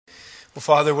Well,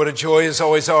 Father, what a joy is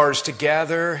always ours to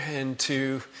gather and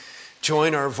to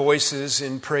join our voices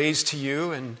in praise to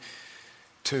you and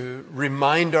to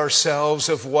remind ourselves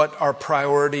of what our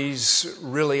priorities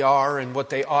really are and what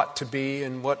they ought to be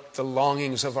and what the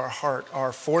longings of our heart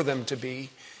are for them to be.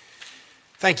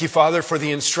 Thank you, Father, for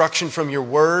the instruction from your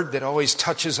word that always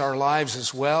touches our lives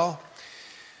as well.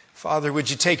 Father, would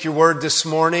you take your word this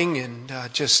morning and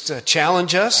just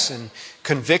challenge us and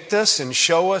convict us and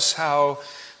show us how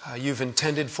you've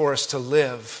intended for us to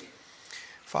live.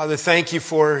 Father, thank you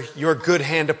for your good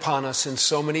hand upon us in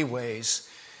so many ways.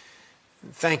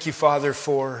 Thank you, Father,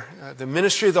 for the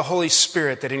ministry of the Holy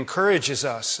Spirit that encourages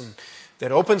us and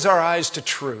that opens our eyes to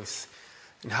truth,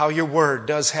 and how your word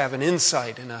does have an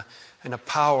insight and a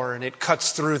power, and it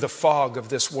cuts through the fog of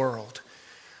this world.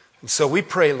 And so we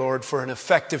pray, Lord, for an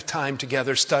effective time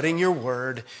together studying your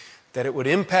word, that it would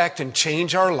impact and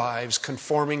change our lives,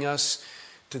 conforming us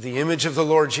to the image of the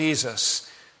Lord Jesus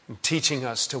and teaching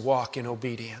us to walk in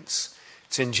obedience.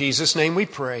 It's in Jesus' name we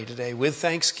pray today with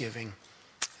thanksgiving.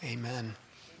 Amen.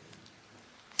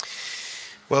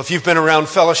 Well, if you've been around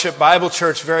Fellowship Bible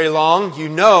Church very long, you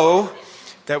know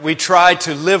that we try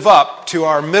to live up to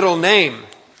our middle name.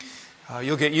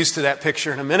 You'll get used to that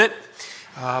picture in a minute.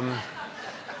 At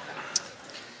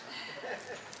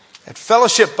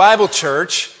Fellowship Bible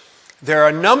Church, there are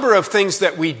a number of things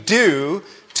that we do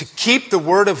to keep the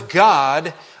Word of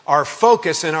God our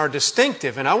focus and our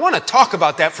distinctive. And I want to talk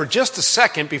about that for just a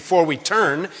second before we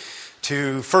turn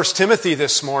to 1 Timothy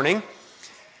this morning.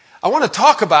 I want to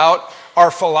talk about our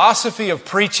philosophy of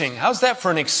preaching. How's that for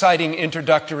an exciting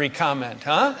introductory comment,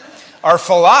 huh? Our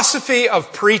philosophy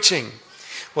of preaching.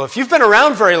 Well, if you've been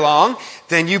around very long,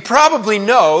 then you probably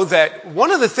know that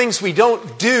one of the things we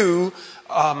don't do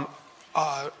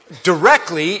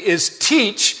directly is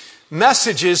teach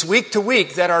messages week to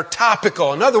week that are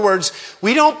topical. In other words,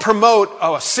 we don't promote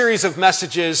a series of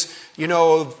messages,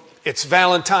 it's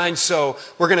Valentine's, so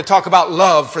we're going to talk about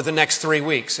love for the next 3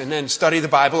 weeks, and then study the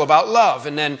Bible about love,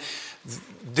 and then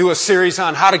do a series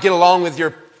on how to get along with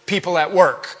your people at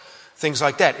work, things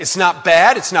like that. It's not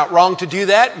bad, it's not wrong to do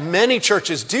that. Many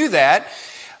churches do that.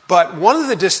 But one of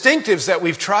the distinctives that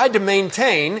we've tried to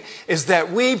maintain is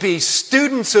that we be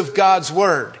students of God's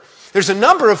Word. There's a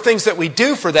number of things that we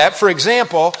do for that. For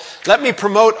example, let me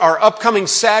promote our upcoming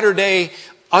Saturday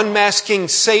Unmasking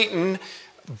Satan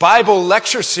Bible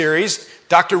lecture series.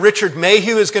 Dr. Richard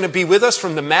Mayhew is going to be with us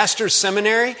from the Master's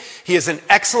Seminary. He is an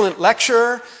excellent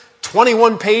lecturer.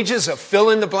 21 pages of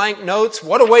fill-in-the-blank notes.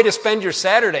 What a way to spend your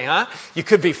Saturday, huh? You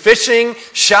could be fishing,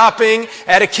 shopping,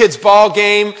 at a kid's ball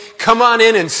game. Come on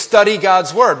in and study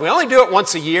God's Word. We only do it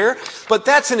once a year, but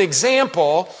that's an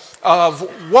example of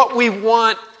what we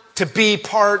want to be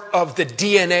part of the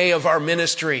DNA of our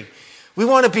ministry. We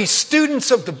want to be students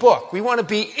of the book. We want to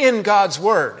be in God's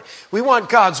Word. We want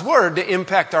God's Word to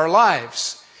impact our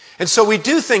lives. And so we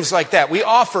do things like that. We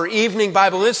offer Evening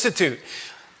Bible Institute.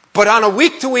 But on a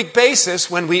week-to-week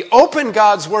basis, when we open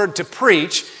God's Word to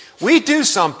preach, we do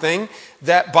something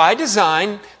that by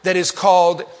design that is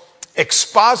called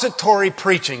expository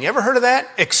preaching. You ever heard of that?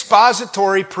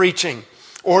 Expository preaching,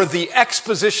 or the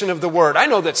exposition of the Word. I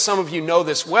know that some of you know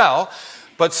this well,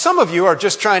 but some of you are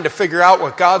just trying to figure out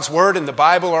what God's Word and the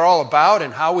Bible are all about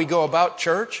and how we go about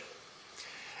church.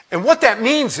 And what that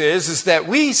means is that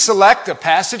we select a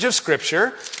passage of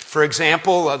Scripture. For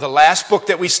example, the last book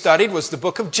that we studied was the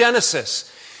book of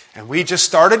Genesis. And we just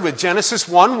started with Genesis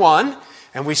 1:1,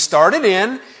 and we started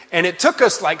in, and it took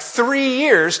us like 3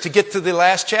 years to get to the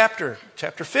last chapter,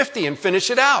 chapter 50, and finish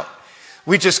it out.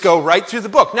 We just go right through the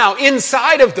book. Now,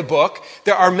 inside of the book,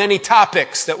 there are many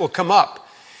topics that will come up,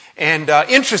 and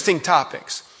interesting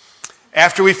topics.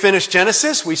 After we finished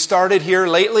Genesis, we started here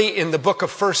lately in the book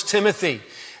of 1 Timothy.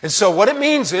 And so what it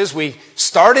means is we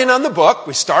start in on the book,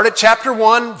 we start at chapter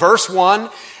 1, verse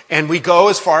 1, and we go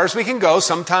as far as we can go.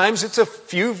 Sometimes it's a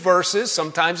few verses,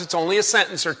 sometimes it's only a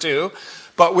sentence or two,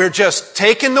 but we're just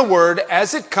taking the word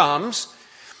as it comes,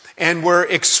 and we're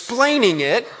explaining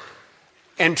it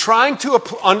and trying to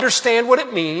understand what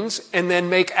it means and then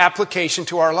make application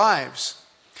to our lives.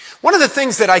 One of the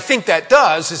things that I think that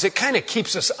does is it kind of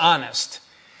keeps us honest.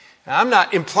 Now, I'm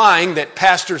not implying that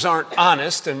pastors aren't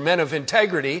honest and men of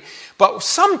integrity, but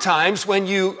sometimes when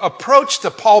you approach the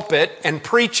pulpit and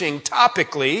preaching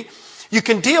topically, you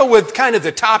can deal with kind of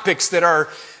the topics that are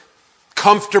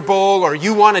comfortable or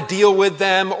you want to deal with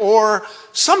them, or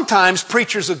sometimes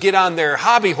preachers will get on their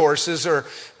hobby horses or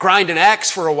grind an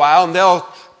axe for a while and they'll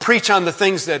preach on the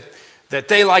things that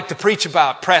they like to preach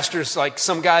about. Pastors like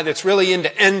some guy that's really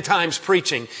into end times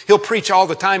preaching. He'll preach all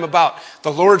the time about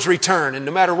the Lord's return, and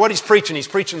no matter what he's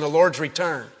preaching the Lord's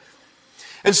return.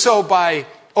 And so by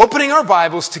opening our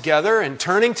Bibles together and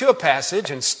turning to a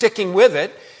passage and sticking with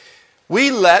it,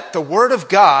 we let the Word of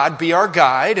God be our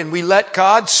guide, and we let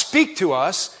God speak to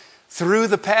us through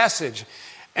the passage.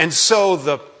 And so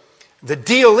the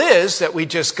deal is that we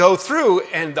just go through,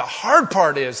 and the hard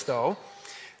part is, though,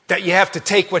 that you have to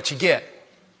take what you get.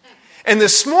 And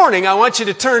this morning, I want you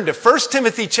to turn to 1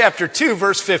 Timothy chapter 2,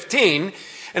 verse 15.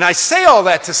 And I say all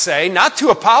that to say, not to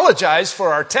apologize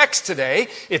for our text today.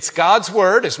 It's God's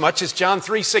Word as much as John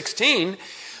 3:16.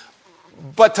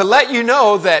 But to let you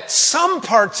know that some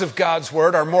parts of God's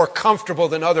Word are more comfortable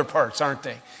than other parts, aren't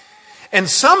they? And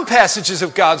some passages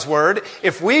of God's Word,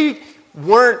 if we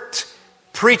weren't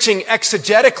preaching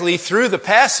exegetically through the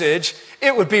passage,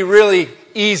 it would be really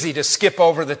easy to skip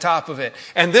over the top of it.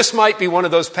 And this might be one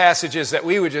of those passages that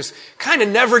we would just kind of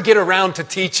never get around to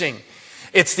teaching.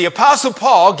 It's the Apostle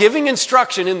Paul giving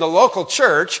instruction in the local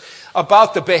church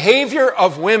about the behavior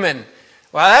of women.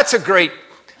 Well, that's a great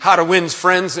how to win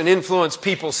friends and influence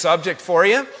people subject for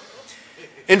you.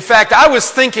 In fact, I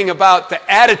was thinking about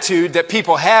the attitude that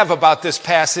people have about this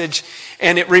passage,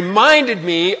 and it reminded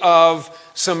me of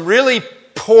some really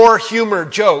poor humor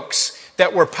jokes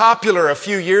that were popular a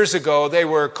few years ago. They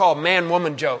were called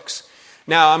man-woman jokes.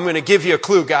 Now, I'm going to give you a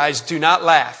clue, guys. Do not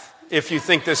laugh if you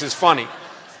think this is funny.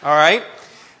 All right?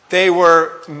 They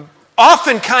were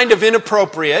often kind of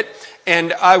inappropriate,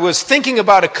 and I was thinking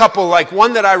about a couple, like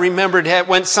one that I remembered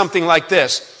went something like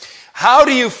this. How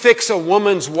do you fix a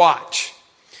woman's watch?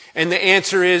 And the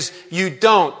answer is, you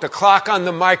don't. The clock on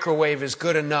the microwave is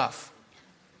good enough.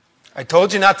 I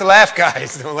told you not to laugh,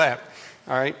 guys. Don't laugh.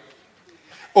 All right?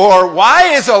 Or,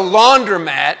 why is a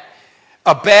laundromat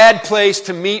a bad place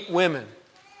to meet women?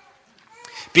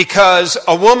 Because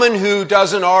a woman who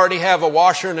doesn't already have a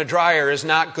washer and a dryer is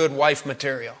not good wife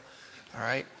material. All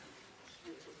right?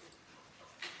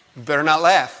 You better not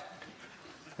laugh.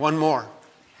 One more.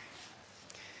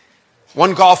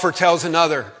 One golfer tells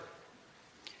another,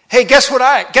 hey, guess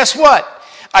what?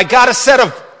 I got a set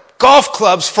of golf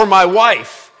clubs for my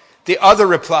wife. The other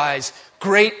replies,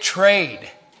 great trade.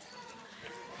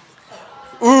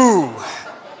 Ooh.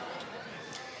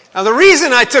 Now, the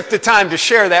reason I took the time to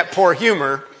share that poor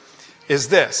humor is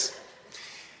this.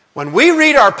 When we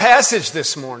read our passage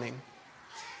this morning,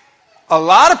 a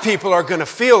lot of people are going to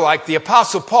feel like the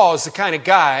Apostle Paul is the kind of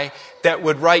guy that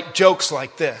would write jokes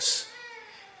like this.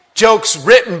 Jokes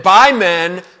written by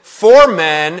men, for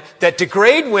men, that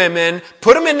degrade women,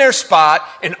 put them in their spot,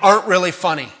 and aren't really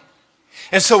funny.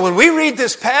 And so when we read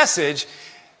this passage,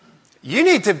 you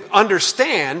need to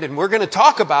understand, and we're going to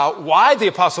talk about why the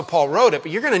Apostle Paul wrote it,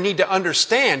 but you're going to need to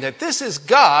understand that this is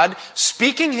God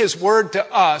speaking His word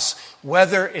to us,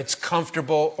 whether it's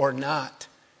comfortable or not.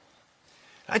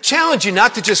 I challenge you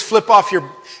not to just flip off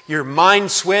your mind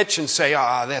switch and say,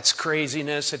 that's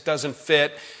craziness, it doesn't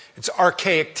fit, it's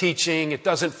archaic teaching, it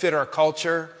doesn't fit our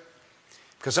culture.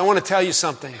 Because I want to tell you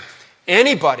something.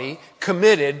 Anybody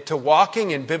committed to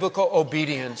walking in biblical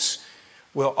obedience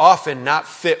will often not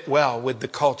fit well with the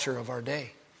culture of our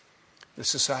day, the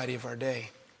society of our day.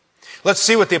 Let's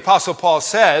see what the Apostle Paul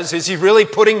says. Is he really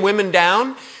putting women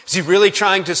down? Is he really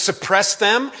trying to suppress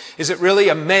them? Is it really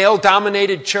a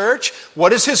male-dominated church?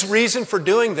 What is his reason for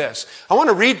doing this? I want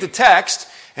to read the text,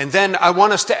 and then I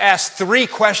want us to ask 3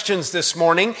 questions this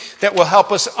morning that will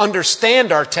help us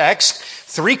understand our text.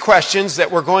 3 questions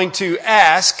that we're going to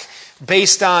ask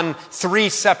based on 3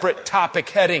 separate topic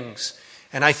headings.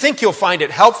 And I think you'll find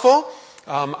it helpful.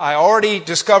 I already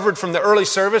discovered from the early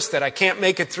service that I can't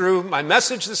make it through my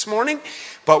message this morning,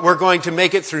 but we're going to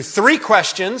make it through 3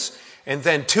 questions, and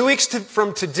then 2 weeks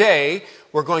from today,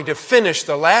 we're going to finish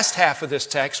the last half of this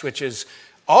text, which is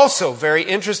also very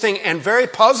interesting and very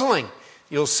puzzling.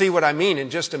 You'll see what I mean in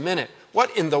just a minute.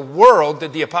 What in the world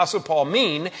did the Apostle Paul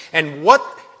mean, and what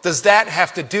does that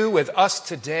have to do with us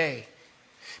today?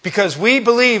 Because we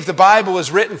believe the Bible is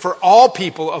written for all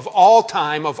people of all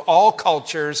time, of all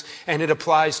cultures, and it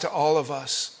applies to all of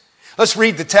us. Let's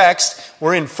read the text.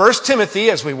 We're in 1 Timothy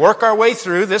as we work our way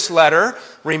through this letter,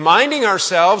 reminding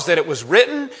ourselves that it was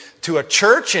written to a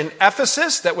church in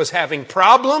Ephesus that was having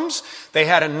problems. They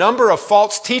had a number of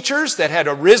false teachers that had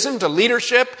arisen to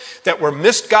leadership that were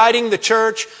misguiding the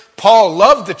church. Paul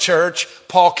loved the church.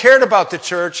 Paul cared about the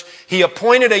church. He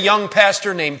appointed a young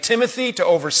pastor named Timothy to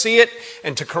oversee it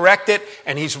and to correct it.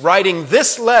 And he's writing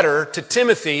this letter to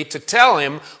Timothy to tell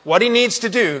him what he needs to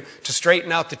do to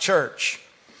straighten out the church.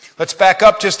 Let's back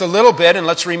up just a little bit and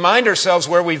let's remind ourselves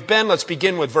where we've been. Let's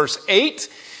begin with verse 8.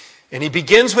 And he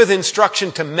begins with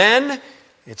instruction to men.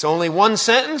 It's only one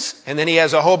sentence. And then he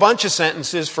has a whole bunch of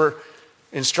sentences for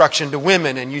instruction to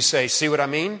women. And you say, see what I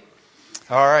mean?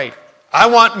 All right. I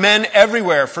want men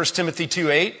everywhere, 1 Timothy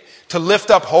 2:8, to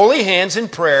lift up holy hands in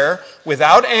prayer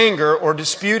without anger or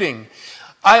disputing.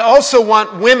 I also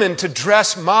want women to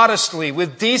dress modestly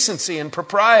with decency and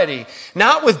propriety,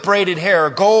 not with braided hair,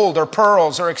 gold or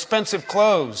pearls or expensive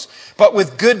clothes, but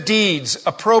with good deeds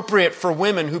appropriate for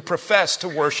women who profess to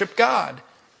worship God.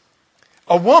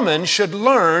 A woman should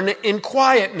learn in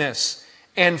quietness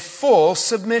and full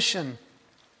submission.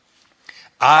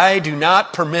 I do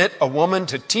not permit a woman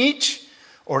to teach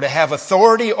or to have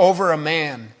authority over a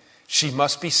man. She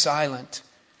must be silent.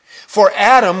 For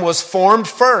Adam was formed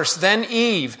first, then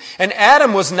Eve. And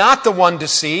Adam was not the one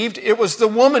deceived. It was the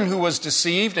woman who was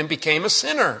deceived and became a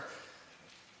sinner.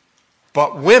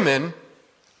 But women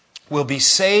will be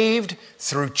saved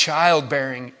through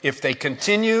childbearing if they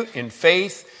continue in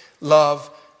faith, love,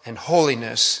 and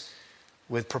holiness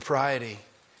with propriety.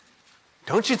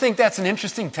 Don't you think that's an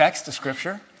interesting text of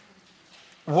Scripture?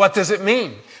 What does it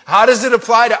mean? How does it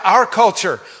apply to our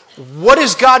culture? What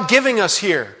is God giving us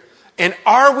here? And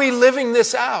are we living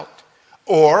this out?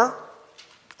 Or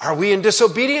are we in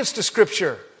disobedience to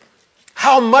Scripture?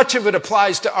 How much of it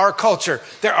applies to our culture?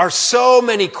 There are so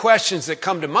many questions that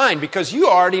come to mind because you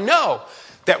already know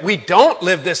that we don't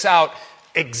live this out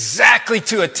exactly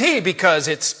to a T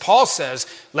because Paul says,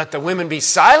 let the women be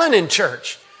silent in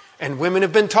church. And women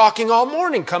have been talking all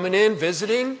morning, coming in,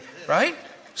 visiting, right?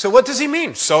 So what does he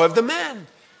mean? So have the men.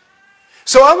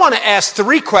 So I want to ask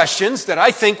 3 questions that I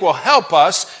think will help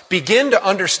us begin to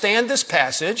understand this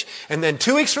passage. And then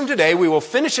 2 weeks from today, we will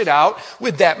finish it out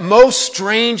with that most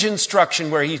strange instruction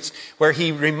where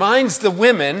he reminds the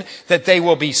women that they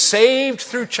will be saved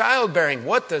through childbearing.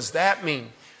 What does that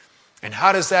mean? And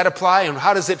how does that apply? And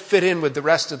how does it fit in with the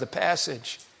rest of the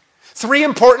passage? 3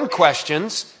 important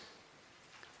questions.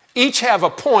 Each have a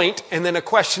point and then a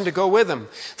question to go with them.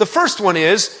 The first one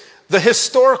is the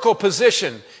historical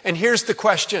position. And here's the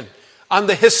question. On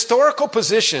the historical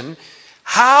position,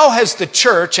 how has the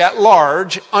church at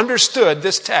large understood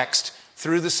this text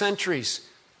through the centuries?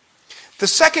 The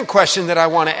second question that I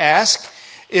want to ask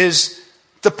is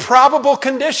the probable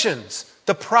conditions.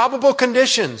 The probable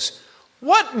conditions.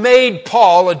 What made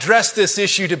Paul address this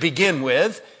issue to begin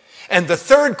with? And the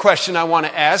third question I want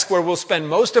to ask, where we'll spend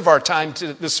most of our time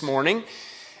this morning,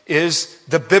 is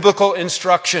the biblical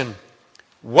instruction.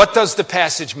 What does the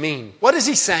passage mean? What is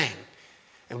he saying?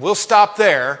 And we'll stop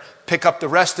there, pick up the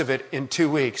rest of it in 2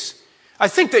 weeks. I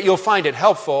think that you'll find it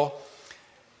helpful.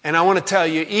 And I want to tell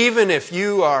you, even if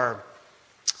you are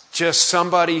just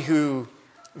somebody who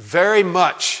very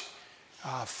much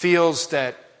feels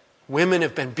that women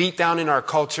have been beat down in our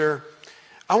culture,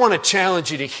 I want to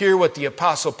challenge you to hear what the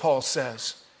Apostle Paul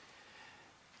says.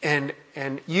 And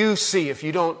you see if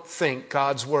you don't think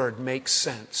God's word makes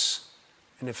sense.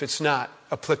 And if it's not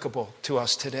applicable to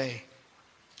us today.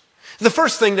 The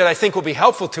first thing that I think will be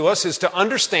helpful to us is to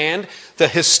understand the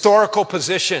historical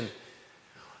position.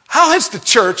 How has the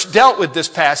church dealt with this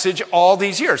passage all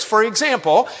these years? For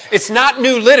example, it's not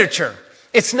new literature.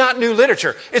 It's not new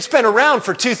literature. It's been around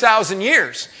for 2,000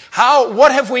 years.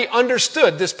 What have we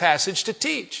understood this passage to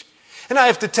teach? And I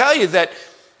have to tell you that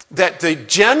the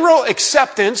general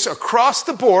acceptance across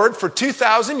the board for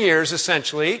 2,000 years,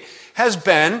 essentially, has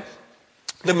been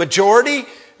the majority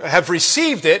have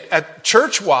received it at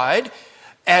church-wide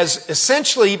as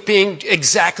essentially being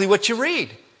exactly what you read.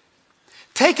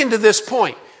 Taken to this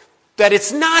point, that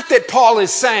it's not that Paul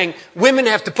is saying women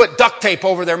have to put duct tape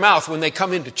over their mouth when they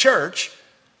come into church,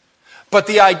 but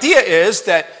the idea is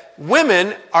that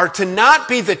women are to not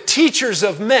be the teachers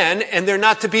of men, and they're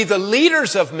not to be the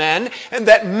leaders of men, and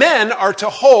that men are to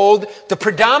hold the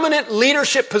predominant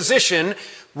leadership position.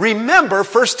 Remember,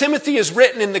 1 Timothy is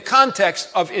written in the context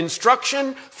of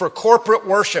instruction for corporate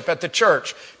worship at the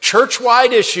church.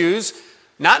 Church-wide issues,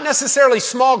 not necessarily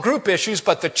small group issues,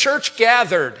 but the church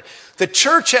gathered, the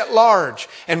church at large.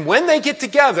 And when they get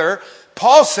together,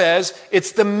 Paul says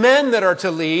it's the men that are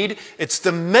to lead, it's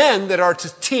the men that are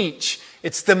to teach,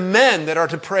 it's the men that are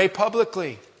to pray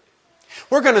publicly.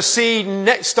 We're going to see,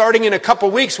 starting in a couple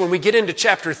weeks when we get into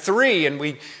chapter 3 and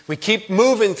we keep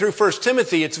moving through 1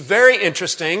 Timothy, it's very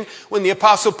interesting when the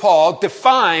Apostle Paul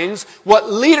defines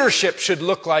what leadership should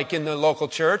look like in the local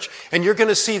church. And you're going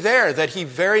to see there that he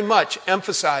very much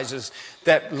emphasizes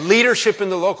that leadership in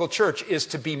the local church is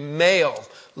to be male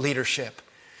leadership.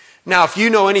 Now, if you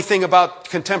know anything about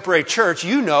contemporary church,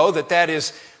 you know that that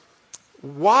is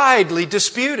widely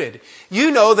disputed. You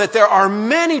know that there are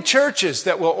many churches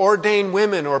that will ordain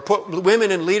women or put women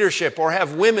in leadership or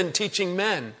have women teaching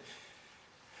men.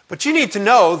 But you need to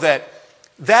know that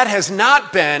that has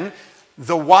not been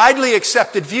the widely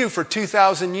accepted view for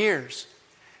 2,000 years.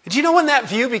 Do you know when that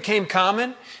view became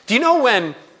common? Do you know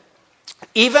when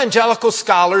evangelical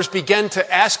scholars began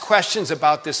to ask questions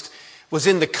about this was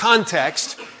in the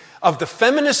context of the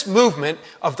feminist movement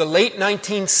of the late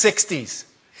 1960s?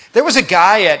 There was a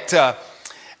guy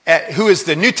who is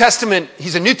the New Testament,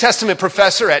 he's a New Testament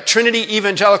professor at Trinity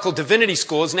Evangelical Divinity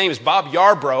School. His name is Bob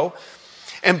Yarbrough.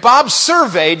 And Bob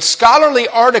surveyed scholarly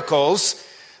articles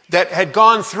that had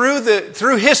gone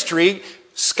through history,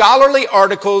 scholarly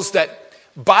articles that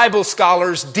Bible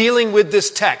scholars dealing with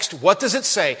this text. What does it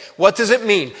say? What does it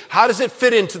mean? How does it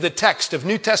fit into the text of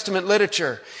New Testament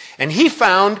literature? And he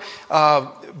found,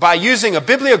 by using a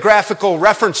bibliographical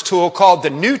reference tool called the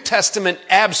New Testament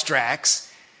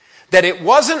Abstracts, that it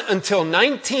wasn't until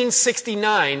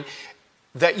 1969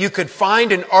 that you could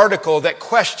find an article that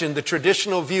questioned the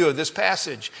traditional view of this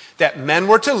passage. That men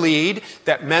were to lead,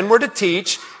 that men were to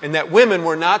teach, and that women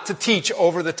were not to teach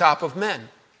over the top of men.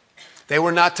 They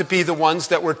were not to be the ones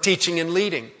that were teaching and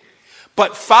leading.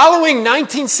 But following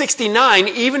 1969,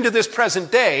 even to this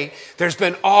present day, there's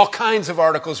been all kinds of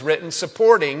articles written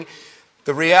supporting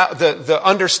the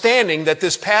understanding that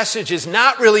this passage is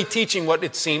not really teaching what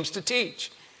it seems to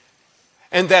teach.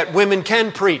 And that women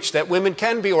can preach, that women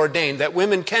can be ordained, that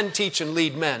women can teach and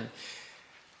lead men.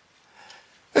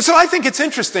 And so I think it's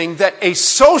interesting that a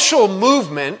social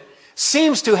movement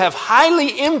seems to have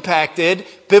highly impacted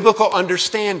biblical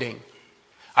understanding.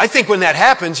 I think when that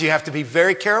happens, you have to be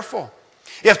very careful.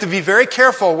 You have to be very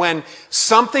careful when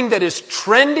something that is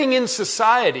trending in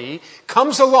society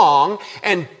comes along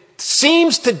and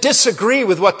seems to disagree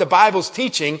with what the Bible's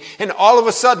teaching, and all of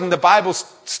a sudden the Bible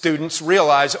students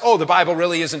realize, oh, the Bible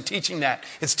really isn't teaching that.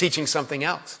 It's teaching something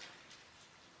else.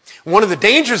 One of the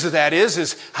dangers of that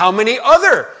is how many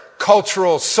other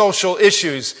cultural, social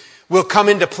issues will come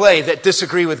into play that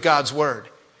disagree with God's Word.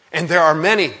 And there are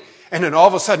many. And then all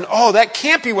of a sudden, oh, that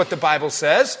can't be what the Bible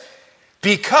says,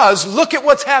 because look at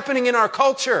what's happening in our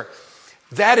culture.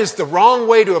 That is the wrong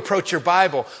way to approach your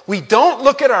Bible. We don't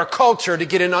look at our culture to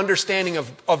get an understanding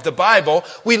of the Bible.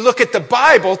 We look at the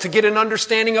Bible to get an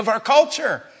understanding of our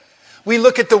culture. We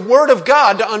look at the Word of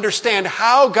God to understand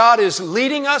how God is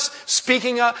leading us,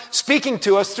 speaking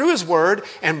to us through His Word,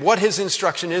 and what His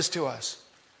instruction is to us.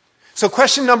 So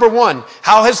question number one,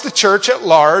 how has the church at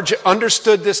large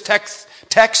understood this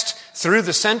text through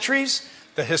the centuries?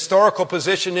 The historical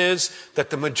position is that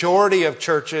the majority of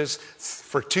churches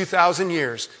for 2,000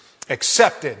 years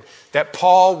accepted that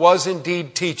Paul was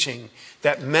indeed teaching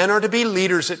that men are to be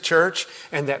leaders at church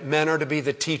and that men are to be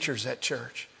the teachers at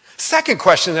church. Second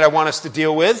question that I want us to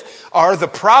deal with are the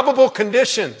probable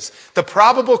conditions. The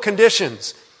probable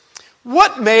conditions.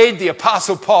 What made the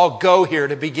Apostle Paul go here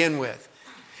to begin with?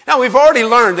 Now, we've already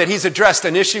learned that he's addressed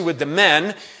an issue with the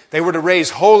men. They were to raise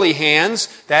holy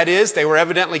hands. That is, they were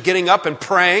evidently getting up and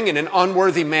praying in an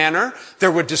unworthy manner.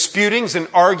 There were disputings and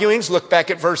arguings. Look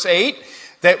back at verse 8.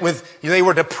 They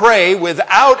were to pray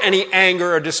without any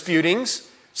anger or disputings.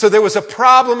 So there was a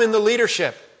problem in the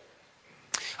leadership.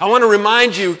 I want to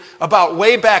remind you about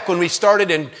way back when we started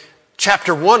in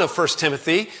chapter 1 of 1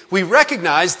 Timothy. We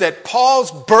recognized that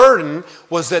Paul's burden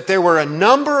was that there were a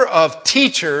number of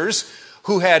teachers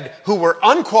who were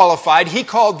unqualified. He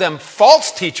called them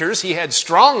false teachers. He had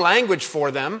strong language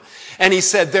for them. And he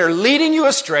said, they're leading you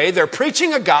astray. They're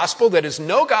preaching a gospel that is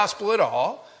no gospel at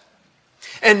all.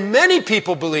 And many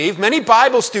people believe, many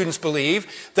Bible students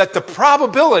believe, that the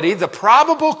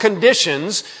probable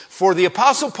conditions for the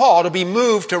Apostle Paul to be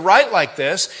moved to write like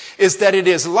this is that it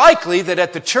is likely that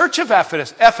at the church of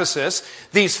Ephesus,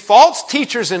 these false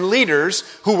teachers and leaders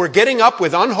who were getting up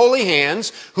with unholy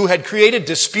hands, who had created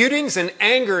disputings and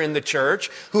anger in the church,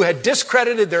 who had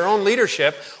discredited their own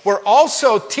leadership, were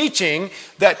also teaching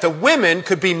that the women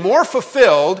could be more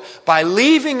fulfilled by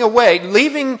leaving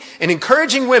and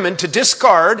encouraging women to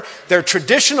discard their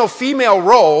traditional female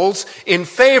roles in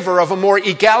favor of a more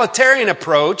egalitarian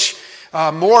approach,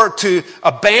 more to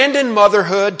abandon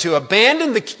motherhood, to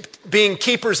abandon being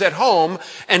keepers at home,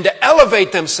 and to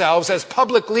elevate themselves as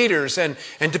public leaders and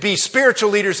to be spiritual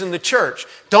leaders in the church.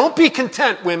 Don't be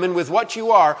content, women, with what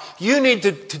you are. You need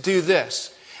to do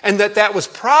this. And that was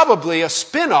probably a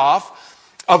spin-off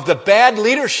of the bad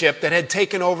leadership that had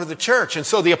taken over the church. And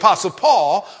so the Apostle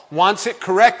Paul wants it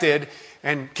corrected.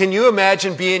 And can you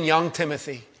imagine being young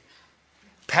Timothy?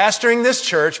 Pastoring this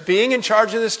church, being in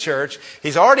charge of this church.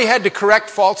 He's already had to correct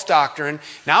false doctrine.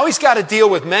 Now he's got to deal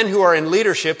with men who are in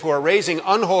leadership, who are raising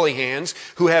unholy hands,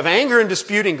 who have anger and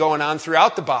disputing going on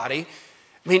throughout the body.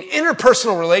 I mean,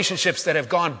 interpersonal relationships that have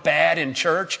gone bad in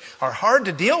church are hard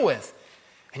to deal with.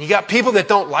 And you got people that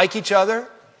don't like each other.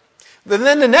 But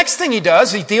then the next thing he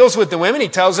does, he deals with the women. He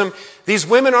tells them these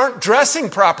women aren't dressing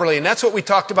properly. And that's what we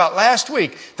talked about last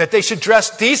week, that they should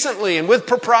dress decently and with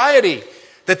propriety,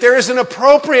 that there is an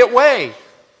appropriate way.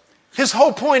 His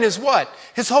whole point is what?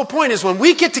 His whole point is when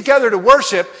we get together to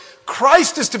worship,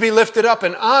 Christ is to be lifted up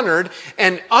and honored,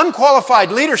 and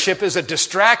unqualified leadership is a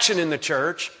distraction in the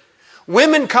church.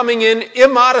 Women coming in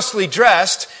immodestly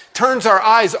dressed turns our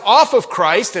eyes off of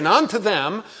Christ and onto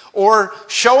them, or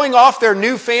showing off their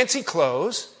new fancy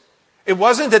clothes. It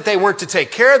wasn't that they weren't to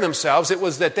take care of themselves. It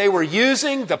was that they were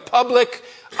using the public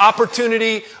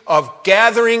opportunity of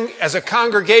gathering as a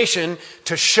congregation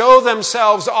to show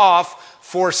themselves off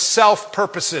for self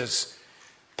purposes.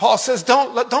 Paul says,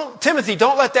 Timothy,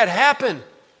 don't let that happen.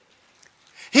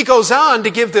 He goes on to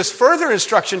give this further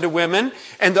instruction to women,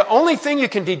 and the only thing you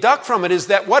can deduct from it is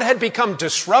that what had become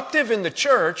disruptive in the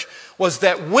church was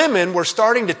that women were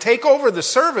starting to take over the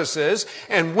services,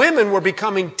 and women were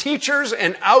becoming teachers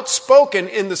and outspoken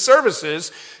in the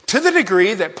services to the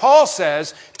degree that Paul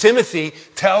says, Timothy,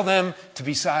 tell them to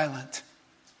be silent.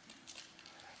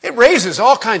 It raises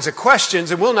all kinds of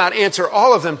questions, and we'll not answer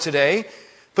all of them today,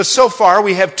 but so far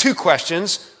we have two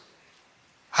questions.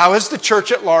 How has the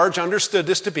church at large understood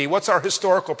this to be? What's our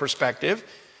historical perspective?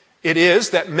 It is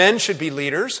that men should be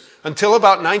leaders. Until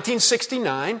about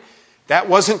 1969, that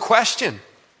wasn't questioned.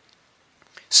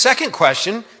 Second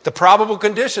question, the probable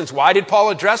conditions. Why did Paul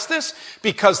address this?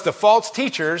 Because the false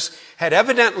teachers had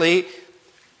evidently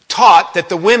taught that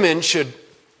the women should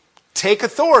take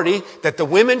authority, that the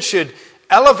women should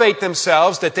elevate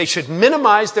themselves, that they should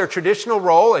minimize their traditional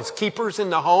role as keepers in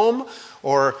the home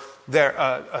or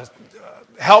their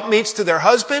helpmeets to their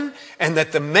husband, and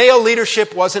that the male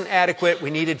leadership wasn't adequate.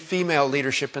 We needed female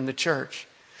leadership in the church.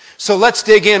 So let's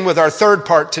dig in with our third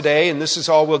part today, and this is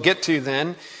all we'll get to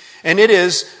then. And it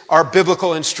is our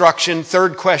biblical instruction.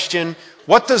 Third question,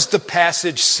 what does the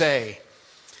passage say?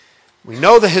 We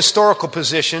know the historical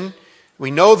position. We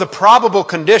know the probable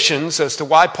conditions as to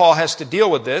why Paul has to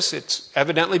deal with this. It's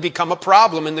evidently become a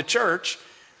problem in the church.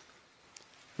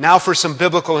 Now for some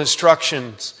biblical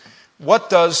instructions.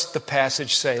 What does the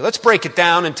passage say? Let's break it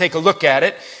down and take a look at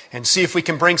it and see if we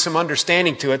can bring some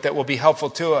understanding to it that will be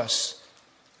helpful to us.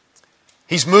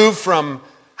 He's moved from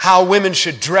how women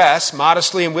should dress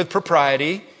modestly and with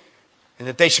propriety, and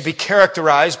that they should be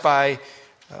characterized by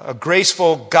a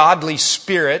graceful, godly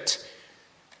spirit.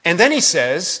 And then he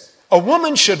says, a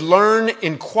woman should learn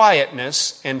in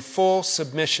quietness and full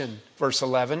submission. Verse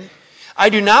 11, I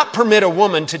do not permit a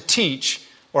woman to teach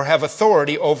or have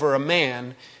authority over a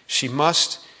man. She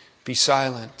must be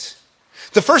silent.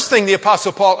 The first thing the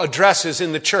Apostle Paul addresses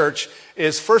in the church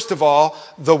is, first of all,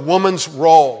 the woman's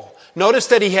role. Notice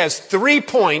that he has 3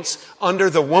 points under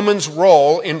the woman's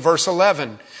role in verse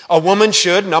 11. A woman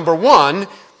should, number one,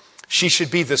 she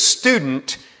should be the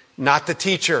student, not the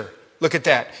teacher. Look at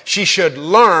that. She should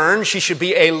learn, she should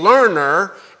be a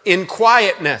learner in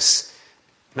quietness.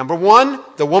 Number one,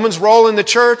 the woman's role in the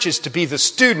church is to be the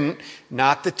student,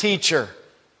 not the teacher.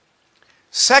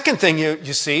 Second thing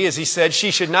you see is he said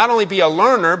she should not only be a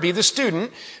learner, be the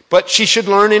student, but she should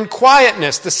learn in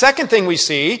quietness. The second thing we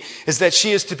see is that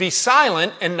she is to be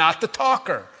silent and not the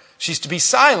talker. She's to be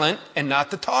silent and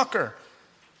not the talker.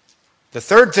 The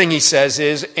third thing he says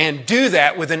is, and do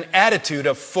that with an attitude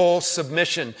of full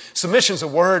submission. Submission is a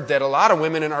word that a lot of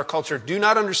women in our culture do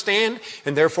not understand,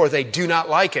 and therefore they do not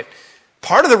like it.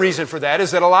 Part of the reason for that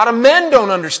is that a lot of men don't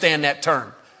understand that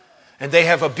term, and they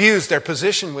have abused their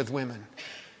position with women.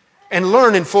 And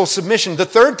learn in full submission. The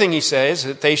third thing he says is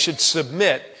that they should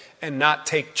submit and not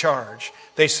take charge.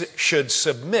 They should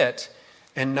submit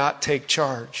and not take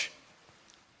charge.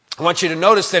 I want you to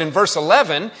notice that in verse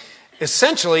 11,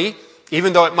 essentially,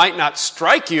 even though it might not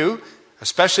strike you,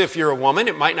 especially if you're a woman,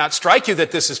 it might not strike you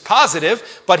that this is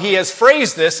positive, but he has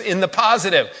phrased this in the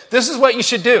positive. This is what you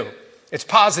should do. It's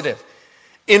positive.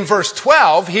 In verse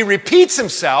 12, he repeats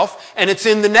himself, and it's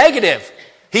in the negative.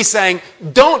 He's saying,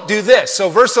 don't do this. So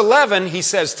verse 11, he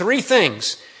says 3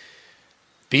 things.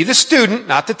 Be the student,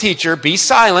 not the teacher. Be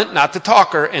silent, not the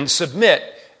talker. And submit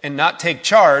and not take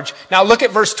charge. Now look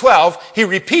at verse 12. He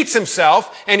repeats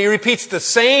himself, and he repeats the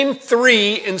same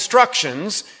 3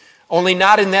 instructions, only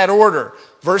not in that order.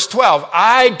 Verse 12,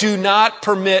 I do not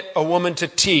permit a woman to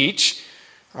teach.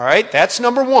 All right, that's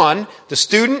number 1. The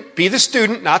student, be the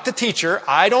student, not the teacher.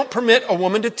 I don't permit a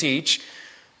woman to teach.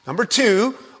 Number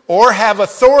 2, or have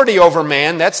authority over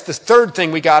man. That's the third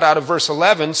thing we got out of verse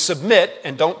 11. Submit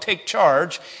and don't take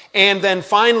charge. And then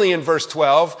finally in verse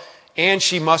 12, and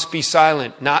she must be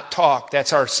silent, not talk.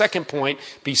 That's our second point.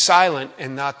 Be silent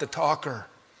and not the talker.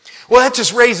 Well, that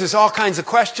just raises all kinds of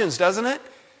questions, doesn't it?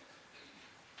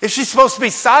 If she's supposed to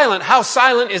be silent, how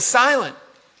silent is silent?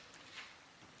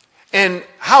 And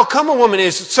how come a woman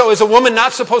is? So is a woman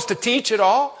not supposed to teach at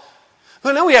all?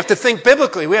 Well, no, we have to think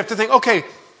biblically. We have to think, okay,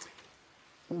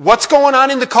 what's going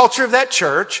on in the culture of that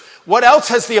church? What else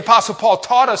has the Apostle Paul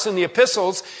taught us in the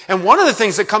epistles? And one of the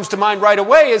things that comes to mind right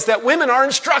away is that women are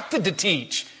instructed to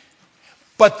teach.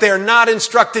 But they're not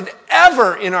instructed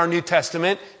ever in our New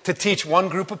Testament to teach one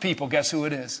group of people. Guess who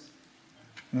it is?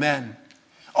 Men.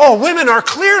 Oh, women are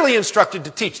clearly instructed to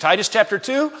teach. Titus chapter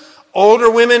 2, older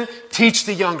women teach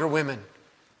the younger women.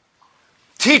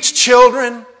 Teach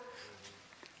children.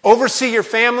 Oversee your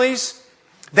families.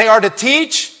 They are to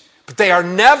teach, but they are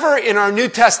never in our New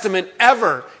Testament,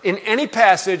 ever in any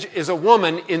passage is a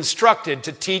woman instructed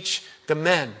to teach the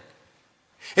men.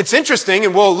 It's interesting,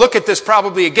 and we'll look at this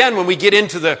probably again when we get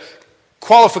into the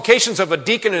qualifications of a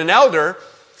deacon and an elder,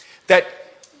 that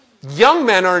young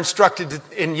men are instructed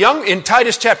in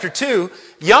Titus chapter 2,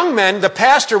 young men, the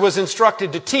pastor was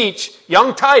instructed to teach,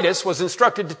 young Titus was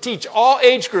instructed to teach all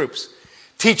age groups.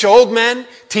 Teach old men,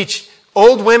 teach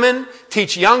old women,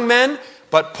 teach young men.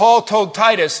 But Paul told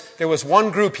Titus there was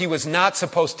one group he was not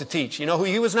supposed to teach. You know who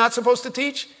he was not supposed to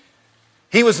teach?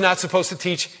 He was not supposed to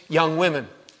teach young women.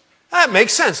 That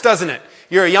makes sense, doesn't it?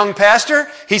 You're a young pastor.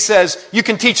 He says, you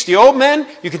can teach the old men,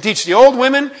 you can teach the old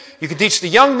women, you can teach the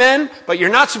young men, but you're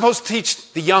not supposed to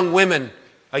teach the young women.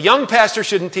 A young pastor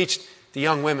shouldn't teach the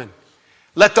young women.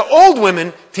 Let the old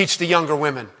women teach the younger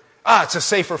women. It's a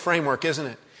safer framework, isn't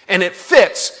it? And it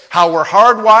fits how we're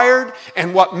hardwired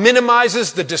and what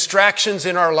minimizes the distractions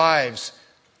in our lives.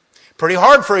 Pretty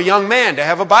hard for a young man to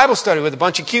have a Bible study with a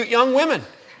bunch of cute young women.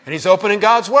 And he's opening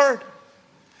God's Word.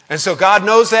 And so God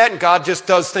knows that, and God just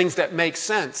does things that make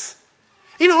sense.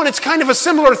 You know, and it's kind of a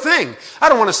similar thing. I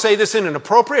don't want to say this in an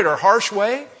appropriate or harsh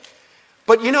way,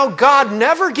 but you know, God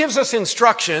never gives us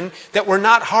instruction that we're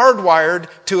not hardwired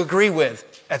to agree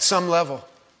with at some level.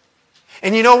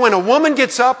 And you know, when a woman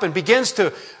gets up and begins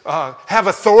to have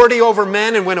authority over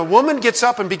men, and when a woman gets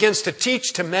up and begins to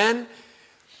teach to men,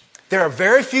 there are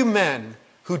very few men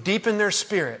who deep in their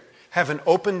spirit have an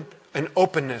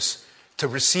openness to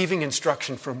receiving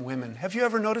instruction from women. Have you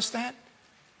ever noticed that?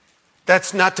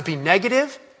 That's not to be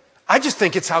negative. I just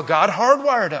think it's how God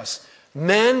hardwired us.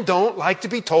 Men don't like to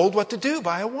be told what to do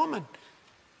by a woman.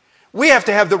 We have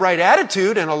to have the right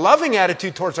attitude and a loving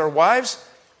attitude towards our wives.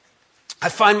 I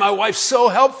find my wife so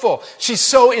helpful. She's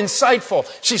so insightful.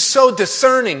 She's so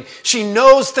discerning. She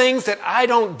knows things that I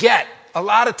don't get a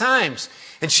lot of times.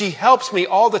 And she helps me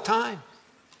all the time.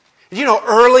 You know,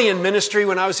 early in ministry,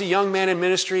 when I was a young man in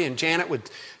ministry, and Janet would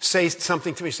say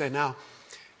something to me, say, now,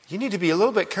 you need to be a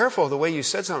little bit careful of the way you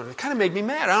said something. It kind of made me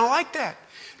mad. I don't like that.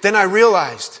 Then I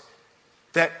realized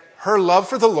that her love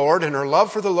for the Lord and her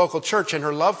love for the local church and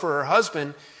her love for her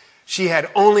husband, she had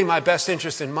only my best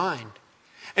interest in mind.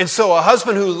 And so a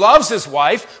husband who loves his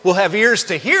wife will have ears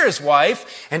to hear his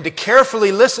wife and to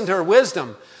carefully listen to her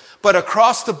wisdom. But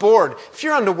across the board, if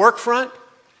you're on the work front,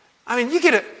 I mean, you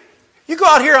go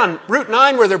out here on Route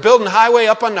 9 where they're building highway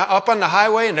up on the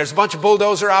highway, and there's a bunch of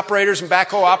bulldozer operators and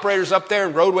backhoe operators up there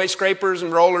and roadway scrapers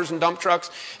and rollers and dump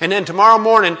trucks. And then tomorrow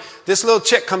morning, this little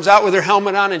chick comes out with her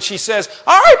helmet on and she says,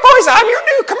 all right, boys, I'm your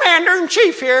new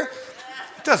commander-in-chief here.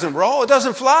 It doesn't roll. It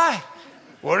doesn't fly.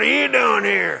 What are you doing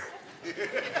here?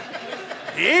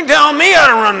 You ain't telling me how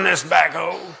to run this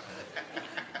backhoe.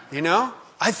 You know?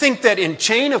 I think that in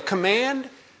chain of command,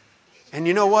 and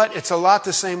you know what? It's a lot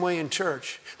the same way in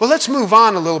church. Well, let's move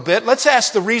on a little bit. Let's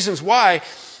ask the reasons why.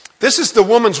 This is the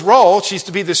woman's role. She's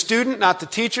to be the student, not the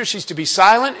teacher. She's to be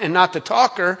silent and not the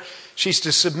talker. She's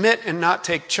to submit and not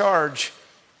take charge.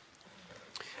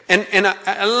 And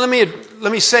let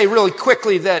me say really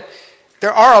quickly that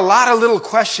there are a lot of little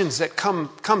questions that come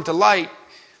to light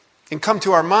and come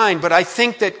to our mind, but I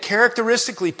think that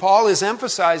characteristically Paul is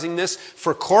emphasizing this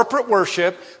for corporate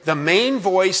worship, the main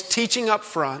voice teaching up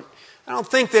front. I don't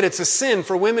think that it's a sin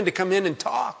for women to come in and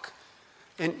talk,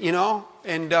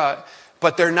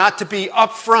 but they're not to be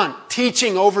up front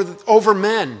teaching over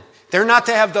men. They're not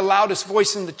to have the loudest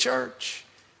voice in the church.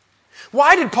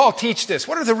 Why did Paul teach this?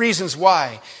 What are the reasons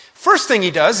why? First thing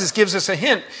he does is gives us a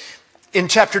hint in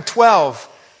chapter 12.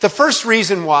 The first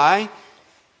reason why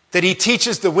that he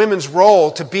teaches the women's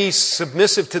role to be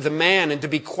submissive to the man and to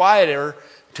be quiet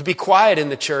in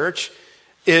the church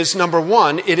is, number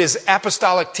one, it is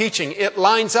apostolic teaching. It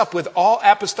lines up with all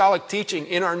apostolic teaching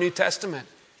in our New Testament.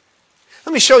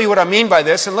 Let me show you what I mean by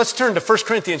this, and let's turn to 1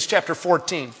 Corinthians chapter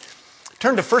 14.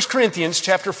 Turn to 1 Corinthians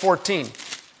chapter 14.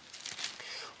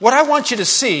 What I want you to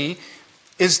see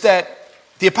is that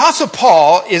the Apostle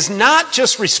Paul is not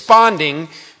just responding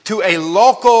to a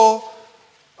local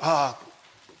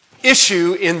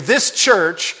issue in this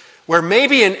church where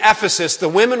maybe in Ephesus the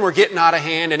women were getting out of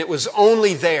hand and it was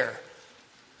only there.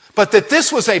 But that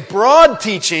this was a broad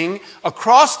teaching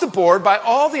across the board by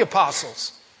all the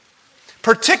apostles.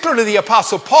 Particularly the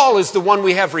Apostle Paul is the one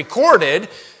we have recorded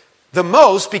the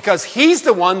most because he's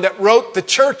the one that wrote the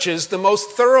churches the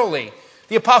most thoroughly.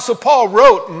 The Apostle Paul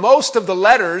wrote most of the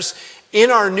letters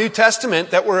in our New Testament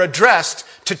that were addressed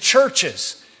to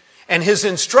churches. And his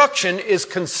instruction is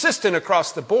consistent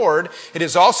across the board. It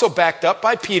is also backed up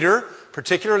by Peter,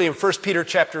 particularly in 1 Peter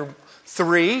chapter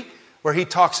 3, where he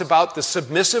talks about the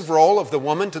submissive role of the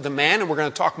woman to the man, and we're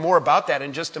going to talk more about that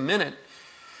in just a minute.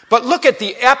 But look at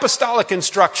the apostolic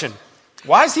instruction.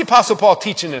 Why is the Apostle Paul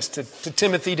teaching this to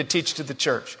Timothy to teach to the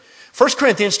church? 1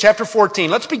 Corinthians chapter 14,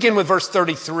 let's begin with verse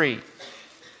 33.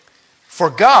 For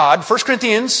God, 1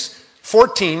 Corinthians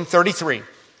 14:33.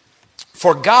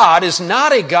 For God is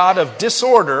not a God of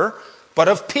disorder, but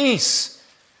of peace,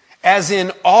 as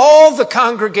in all the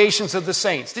congregations of the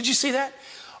saints. Did you see that?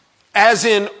 As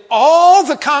in all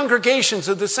the congregations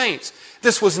of the saints.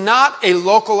 This was not a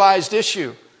localized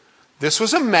issue. This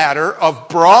was a matter of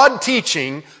broad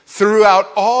teaching throughout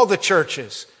all the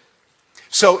churches.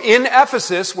 So in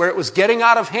Ephesus, where it was getting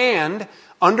out of hand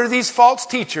under these false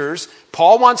teachers,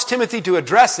 Paul wants Timothy to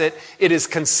address it. It is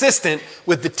consistent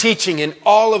with the teaching in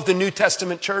all of the New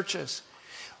Testament churches.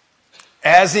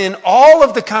 As in all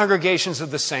of the congregations of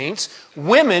the saints,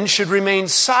 women should remain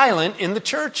silent in the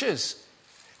churches.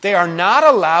 They are not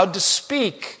allowed to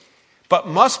speak, but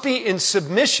must be in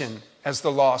submission, as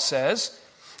the law says.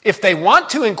 If they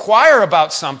want to inquire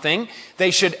about something,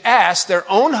 they should ask their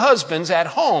own husbands at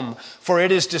home, for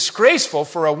it is disgraceful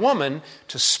for a woman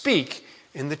to speak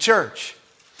in the church.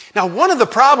 Now, one of the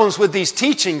problems with these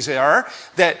teachings are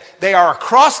that they are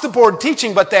across the board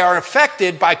teaching, but they are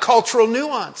affected by cultural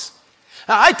nuance.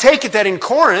 Now, I take it that in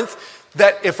Corinth,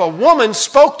 that if a woman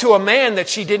spoke to a man that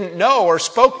she didn't know or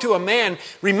spoke to a man,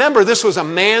 remember this was a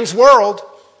man's world,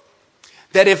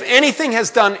 that if anything has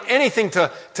done anything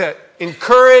to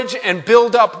encourage and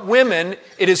build up women,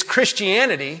 it is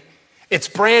Christianity. It's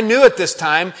brand new at this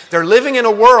time. They're living in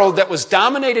a world that was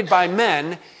dominated by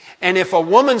men, and if a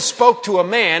woman spoke to a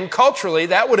man, culturally,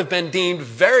 that would have been deemed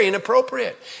very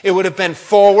inappropriate. It would have been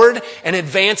forward and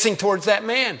advancing towards that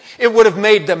man. It would have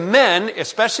made the men,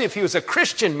 especially if he was a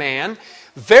Christian man,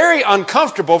 very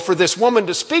uncomfortable for this woman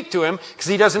to speak to him because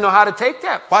he doesn't know how to take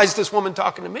that. Why is this woman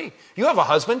talking to me? You have a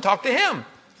husband, talk to him.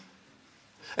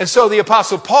 And so the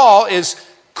Apostle Paul is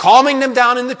calming them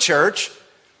down in the church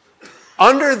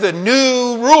under the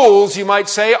new rules, you might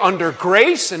say, under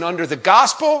grace and under the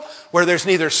gospel, where there's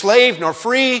neither slave nor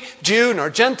free, Jew nor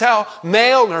Gentile,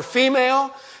 male nor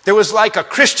female. There was like a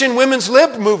Christian women's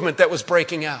lib movement that was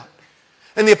breaking out.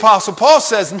 And the Apostle Paul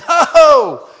says,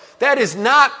 no, that is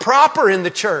not proper in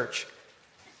the church.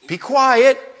 Be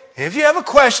quiet. If you have a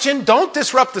question, don't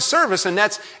disrupt the service. And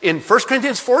that's in 1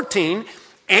 Corinthians 14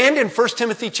 and in 1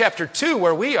 Timothy chapter 2,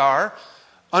 where we are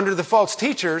under the false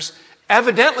teachers.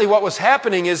 Evidently what was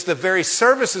happening is the very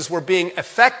services were being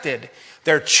affected.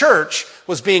 Their church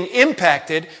was being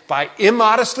impacted by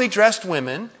immodestly dressed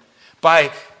women,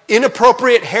 by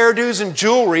inappropriate hairdos and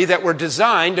jewelry that were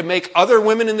designed to make other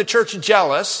women in the church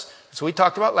jealous. That's what we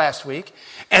talked about last week.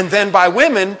 And then by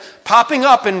women popping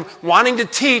up and wanting to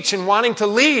teach and wanting to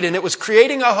lead. And it was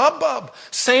creating a hubbub.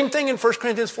 Same thing in 1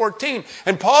 Corinthians 14.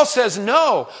 And Paul says,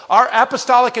 no, our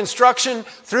apostolic instruction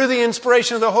through the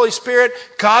inspiration of the Holy Spirit,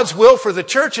 God's will for the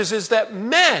churches is that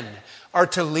men are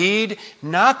to lead,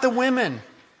 not the women.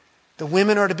 The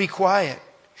women are to be quiet.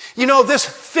 You know, this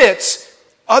fits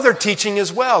other teaching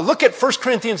as well. Look at 1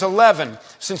 Corinthians 11.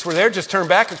 Since we're there, just turn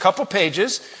back a couple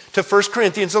pages to 1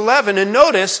 Corinthians 11 and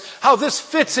notice how this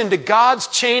fits into God's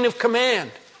chain of command.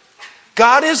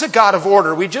 God is a God of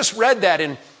order. We just read that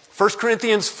in 1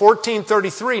 Corinthians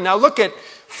 14:33. Now look at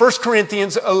 1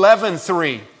 Corinthians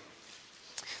 11:3.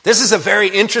 This is a very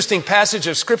interesting passage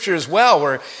of Scripture as well,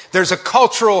 where there's a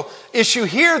cultural issue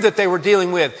here that they were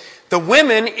dealing with. The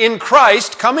women in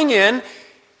Christ coming in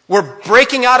were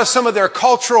breaking out of some of their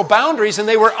cultural boundaries, and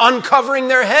they were uncovering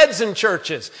their heads in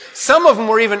churches. Some of them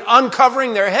were even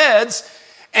uncovering their heads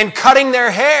and cutting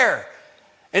their hair.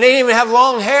 And they didn't even have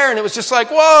long hair, and it was just like,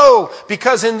 whoa!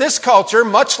 Because in this culture,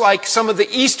 much like some of the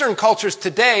Eastern cultures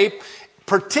today,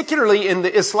 particularly in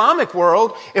the Islamic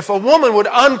world, if a woman would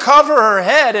uncover her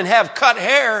head and have cut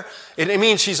hair, it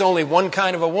means she's only one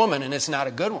kind of a woman, and it's not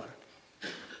a good one.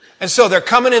 And so they're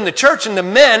coming in the church, and the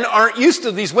men aren't used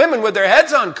to these women with their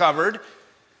heads uncovered.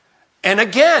 And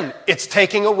again, it's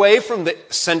taking away from the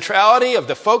centrality of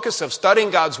the focus of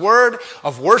studying God's Word,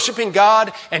 of worshiping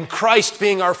God, and Christ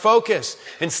being our focus.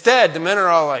 Instead, the men are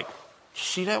all like,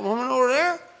 see that woman over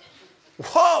there?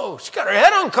 Whoa, she's got her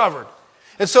head uncovered.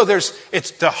 And so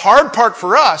it's the hard part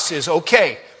for us is,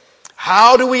 okay,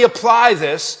 how do we apply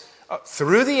this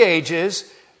through the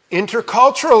ages,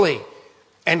 interculturally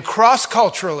and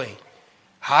cross-culturally?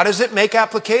 How does it make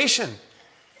application?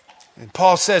 And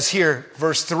Paul says here,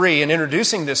 verse 3, in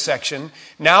introducing this section,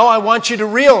 now I want you to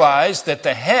realize that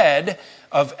the head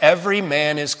of every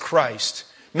man is Christ.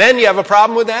 Men, you have a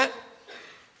problem with that?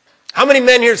 How many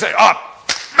men here say, oh,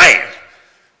 man,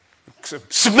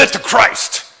 submit to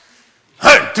Christ?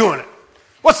 I ain't doing it.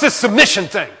 What's this submission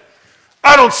thing?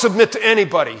 I don't submit to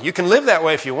anybody. You can live that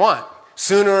way if you want.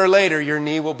 Sooner or later, your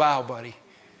knee will bow, buddy.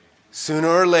 Sooner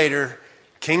or later,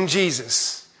 King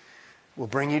Jesus will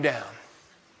bring you down.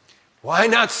 Why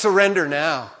not surrender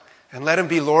now and let him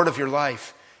be Lord of your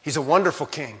life? He's a wonderful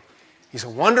king. He's a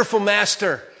wonderful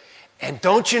master. And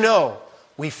don't you know,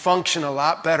 we function a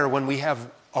lot better when we have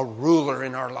a ruler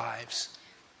in our lives.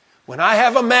 When I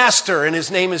have a master and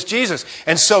his name is Jesus.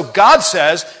 And so God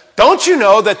says, don't you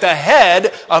know that the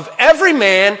head of every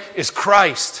man is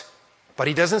Christ? But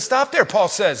he doesn't stop there, Paul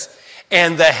says.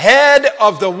 And the head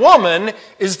of the woman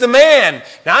is the man.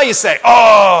 Now you say,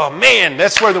 oh man,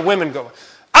 that's where the women go.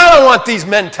 I don't want these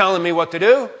men telling me what to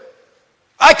do.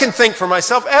 I can think for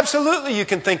myself. Absolutely, you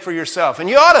can think for yourself. And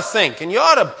you ought to think, and you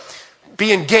ought to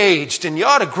be engaged, and you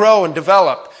ought to grow and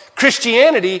develop.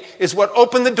 Christianity is what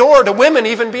opened the door to women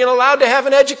even being allowed to have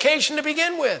an education to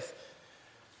begin with.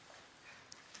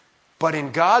 But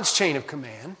in God's chain of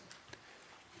command,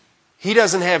 he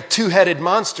doesn't have two-headed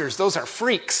monsters. Those are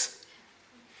freaks.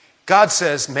 God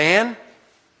says, man,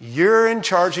 you're in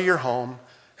charge of your home.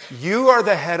 You are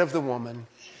the head of the woman.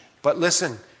 But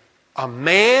listen, a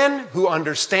man who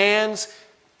understands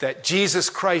that Jesus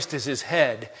Christ is his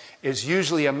head is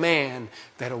usually a man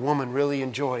that a woman really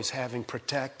enjoys having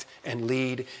protect and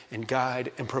lead and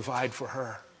guide and provide for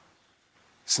her.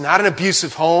 It's not an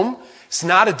abusive home. It's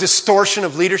not a distortion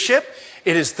of leadership.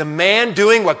 It is the man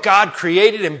doing what God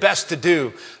created him best to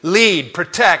do. Lead,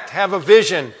 protect, have a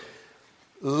vision.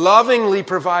 Lovingly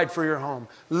provide for your home.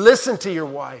 Listen to your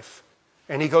wife.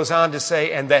 And he goes on to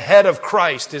say, and the head of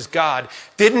Christ is God.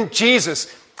 Didn't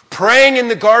Jesus, praying in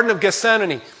the Garden of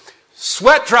Gethsemane,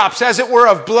 sweat drops as it were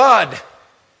of blood,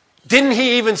 didn't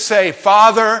he even say,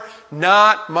 Father,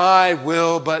 not my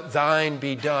will but thine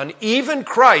be done? Even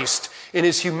Christ in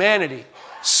his humanity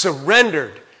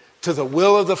surrendered to the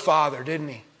will of the Father, didn't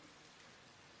he?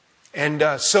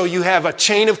 And so you have a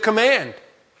chain of command.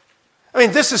 I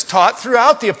mean, this is taught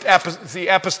throughout the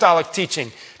apostolic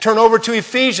teaching. Turn over to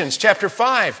Ephesians chapter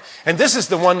 5. And this is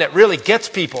the one that really gets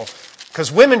people. Because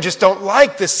women just don't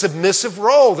like this submissive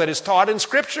role that is taught in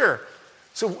Scripture.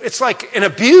 So it's like an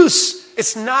abuse.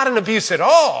 It's not an abuse at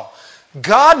all.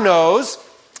 God knows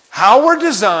how we're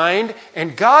designed,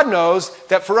 and God knows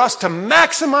that for us to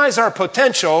maximize our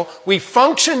potential, we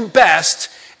function best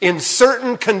in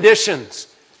certain conditions.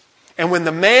 And when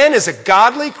the man is a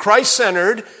godly,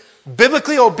 Christ-centered,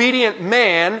 biblically obedient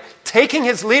man taking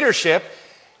his leadership,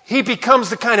 he becomes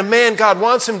the kind of man God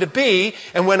wants him to be.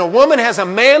 And when a woman has a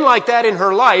man like that in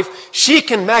her life, she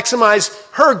can maximize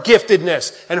her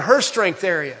giftedness and her strength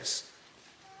areas.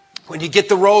 When you get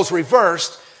the roles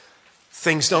reversed,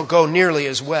 things don't go nearly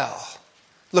as well.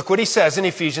 Look what he says in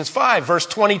Ephesians 5, verse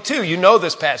 22. You know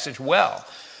this passage well.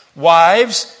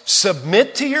 Wives,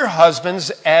 submit to your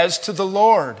husbands as to the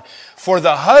Lord. For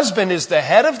the husband is the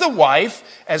head of the wife,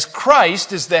 as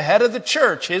Christ is the head of the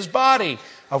church, his body,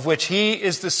 of which he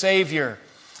is the Savior.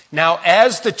 Now,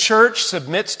 as the church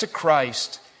submits to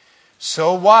Christ,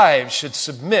 so wives should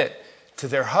submit to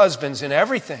their husbands in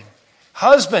everything.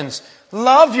 Husbands,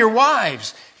 love your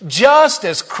wives, just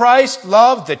as Christ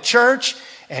loved the church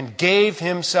and gave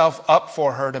himself up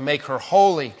for her to make her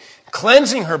holy,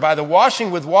 cleansing her by the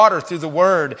washing with water through the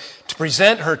word, to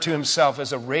present her to himself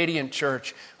as a radiant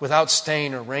church without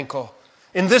stain or wrinkle.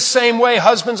 In this same way,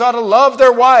 husbands ought to love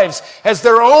their wives as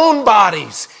their own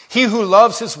bodies. He who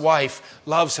loves his wife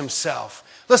loves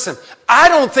himself. Listen, I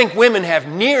don't think women have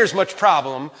near as much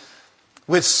problem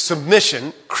with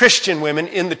submission, Christian women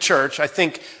in the church. I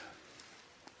think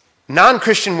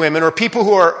non-Christian women or people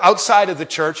who are outside of the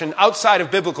church and outside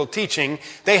of biblical teaching,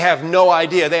 they have no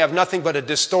idea. They have nothing but a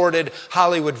distorted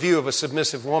Hollywood view of a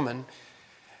submissive woman.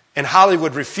 And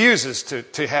Hollywood refuses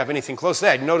to have anything close to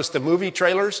that. You notice the movie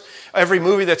trailers? Every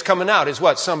movie that's coming out is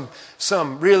what? Some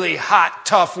really hot,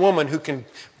 tough woman who can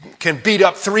beat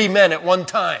up 3 men at one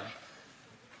time.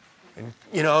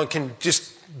 And, can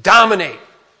just dominate.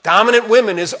 Dominant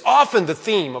women is often the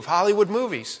theme of Hollywood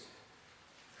movies.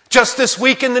 Just this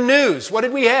week in the news, what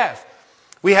did we have?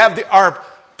 We have our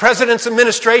president's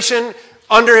administration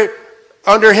under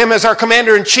under him as our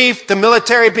commander-in-chief, the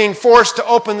military being forced to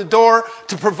open the door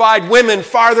to provide women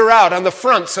farther out on the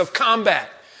fronts of combat.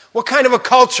 What kind of a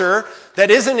culture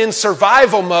that isn't in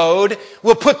survival mode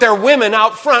will put their women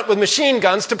out front with machine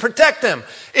guns to protect them?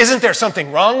 Isn't there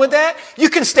something wrong with that? You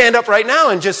can stand up right now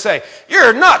and just say,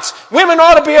 you're nuts. Women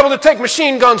ought to be able to take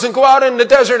machine guns and go out in the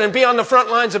desert and be on the front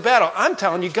lines of battle. I'm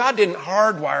telling you, God didn't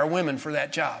hardwire women for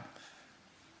that job.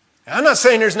 Now, I'm not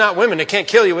saying there's not women that can't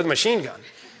kill you with a machine gun.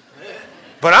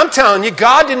 But I'm telling you,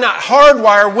 God did not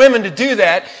hardwire women to do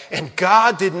that, and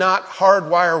God did not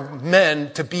hardwire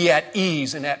men to be at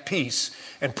ease and at peace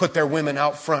and put their women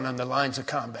out front on the lines of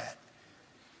combat.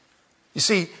 You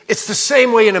see, it's the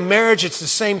same way in a marriage, it's the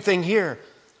same thing here.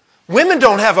 Women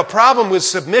don't have a problem with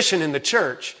submission in the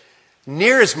church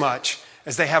near as much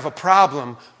as they have a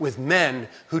problem with men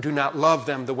who do not love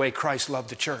them the way Christ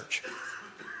loved the church.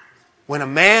 When a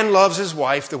man loves his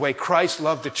wife the way Christ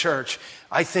loved the church,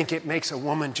 I think it makes a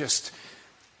woman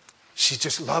she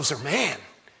just loves her man.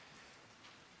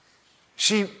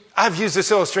 I've used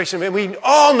this illustration, and we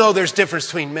all know there's difference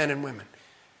between men and women.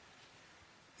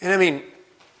 And I mean,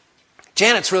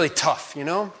 Janet's really tough, you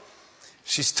know?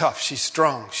 She's tough, she's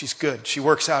strong, she's good. She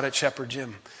works out at Shepherd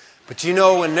Gym. But you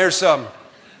know, when there's a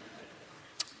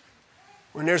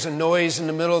noise in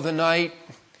the middle of the night,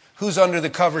 who's under the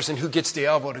covers and who gets the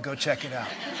elbow to go check it out?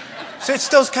 So it's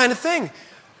those kind of things.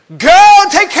 Go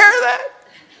take care of that.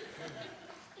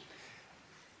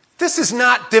 This is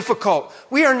not difficult.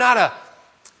 We're not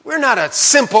a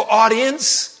simple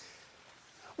audience.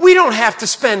 We don't have to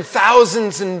spend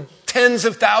thousands and tens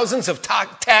of thousands of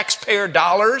taxpayer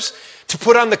dollars to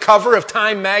put on the cover of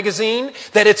Time magazine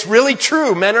that it's really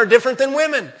true. Men are different than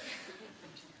women.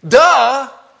 Duh.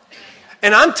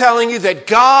 And I'm telling you that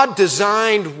God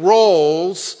designed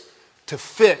roles to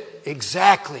fit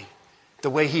exactly the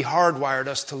way he hardwired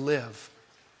us to live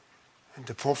and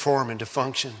to perform and to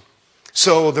function.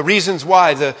 So the reasons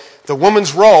why the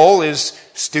woman's role is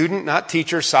student, not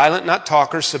teacher, silent, not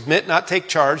talker, submit, not take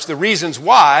charge. The reasons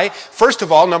why, first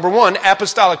of all, number one,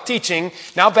 apostolic teaching.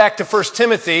 Now back to 1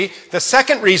 Timothy. The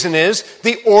second reason is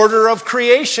the order of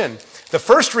creation. The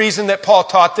first reason that Paul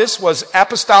taught this was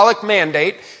apostolic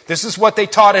mandate. This is what they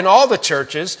taught in all the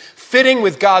churches, fitting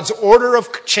with God's order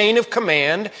of chain of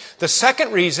command. The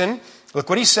second reason, look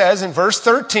what he says in verse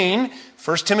 13,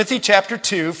 1 Timothy chapter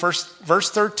 2, verse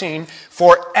 13,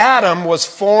 for Adam was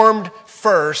formed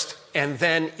first and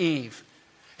then Eve.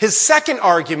 His second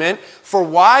argument for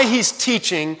why he's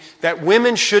teaching that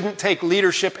women shouldn't take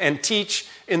leadership and teach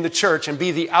in the church and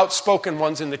be the outspoken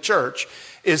ones in the church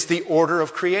is the order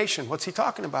of creation. What's he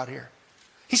talking about here?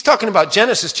 He's talking about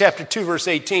Genesis chapter 2, verse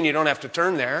 18. You don't have to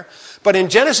turn there. But in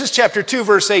Genesis chapter 2,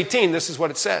 verse 18, this is what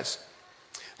it says.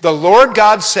 The Lord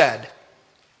God said,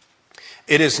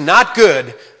 it is not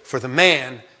good for the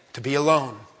man to be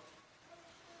alone.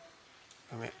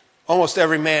 I mean, almost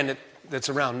every man that's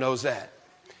around knows that.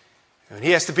 When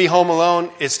he has to be home alone,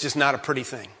 it's just not a pretty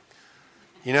thing.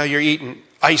 You know, you're eating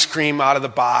ice cream out of the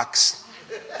box,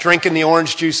 drinking the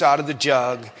orange juice out of the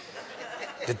jug.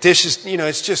 The dishes, you know,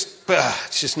 it's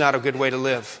just not a good way to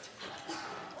live.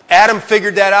 Adam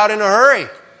figured that out in a hurry.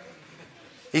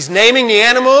 He's naming the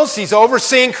animals. He's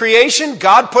overseeing creation.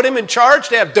 God put him in charge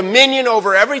to have dominion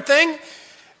over everything.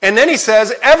 And then he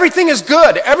says, everything is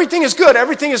good. Everything is good.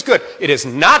 Everything is good. It is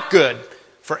not good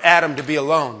for Adam to be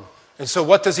alone. And so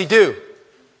what does he do?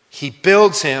 He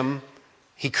builds him.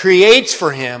 He creates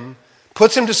for him.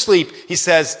 Puts him to sleep. He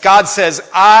says, God says,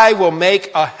 I will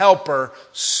make a helper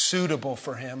suitable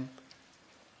for him.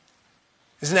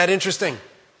 Isn't that interesting?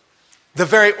 The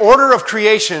very order of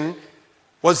creation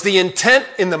was the intent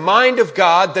in the mind of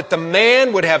God that the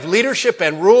man would have leadership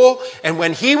and rule, and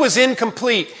when he was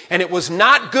incomplete and it was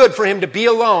not good for him to be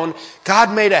alone,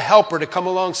 God made a helper to come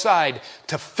alongside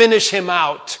to finish him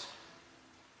out,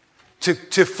 to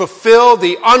fulfill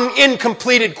the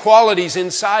incompleted qualities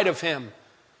inside of him.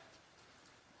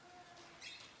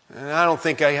 And I don't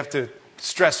think I have to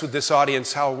stress with this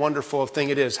audience how wonderful a thing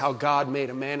it is, how God made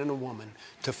a man and a woman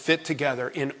to fit together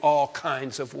in all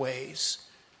kinds of ways.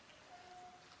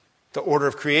 The order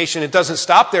of creation. It doesn't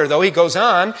stop there, though. He goes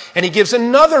on and he gives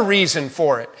another reason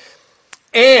for it.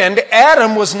 And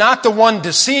Adam was not the one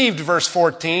deceived, verse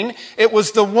 14. It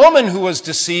was the woman who was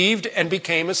deceived and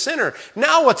became a sinner.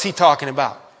 Now what's he talking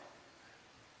about?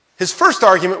 His first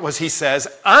argument was, he says,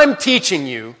 I'm teaching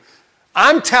you,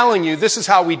 I'm telling you this is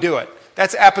how we do it.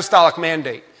 That's apostolic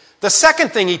mandate. The second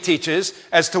thing he teaches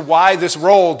as to why this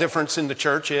role difference in the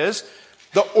church is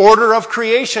the order of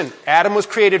creation. Adam was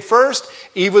created first.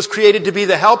 Eve was created to be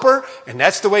the helper. And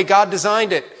that's the way God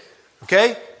designed it.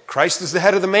 Okay? Christ is the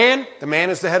head of the man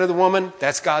is the head of the woman.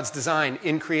 That's God's design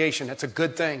in creation. That's a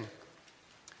good thing.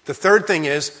 The third thing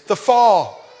is the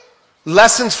fall.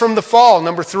 Lessons from the fall.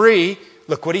 Number 3,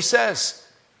 look what he says.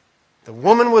 The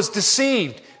woman was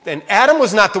deceived. Then Adam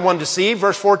was not the one deceived.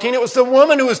 Verse 14, it was the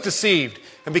woman who was deceived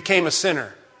and became a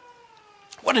sinner.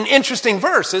 What an interesting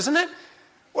verse, isn't it?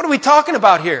 What are we talking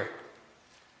about here?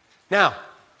 Now,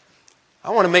 I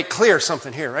want to make clear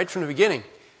something here right from the beginning.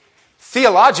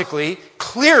 Theologically,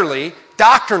 clearly,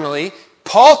 doctrinally,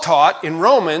 Paul taught in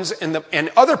Romans and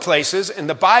other places, and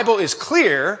the Bible is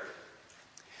clear,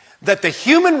 that the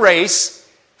human race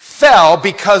fell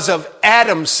because of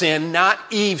Adam's sin, not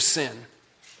Eve's sin.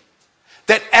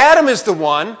 That Adam is the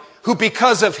one who,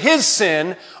 because of his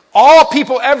sin, all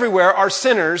people everywhere are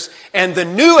sinners, and the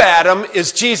new Adam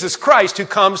is Jesus Christ, who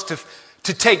comes to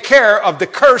take care of the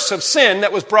curse of sin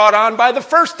that was brought on by the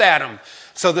first Adam.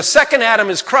 So the second Adam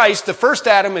is Christ. The first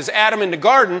Adam is Adam in the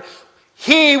garden.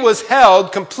 He was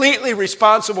held completely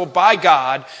responsible by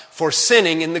God for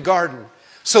sinning in the garden.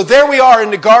 So there we are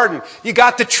in the garden. You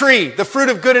got the tree, the fruit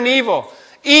of good and evil.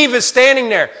 Eve is standing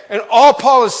there. And all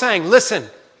Paul is saying, listen,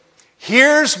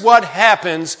 here's what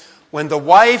happens when the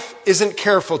wife isn't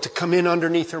careful to come in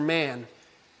underneath her man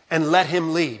and let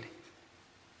him lead.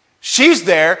 She's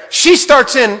there. She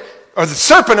starts in, or the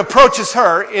serpent approaches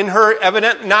her in her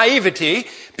evident naivety,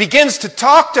 begins to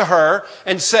talk to her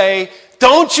and say,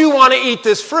 don't you want to eat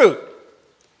this fruit?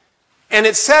 And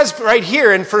it says right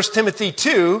here in 1 Timothy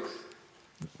 2,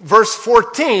 verse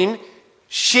 14,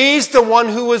 she's the one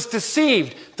who was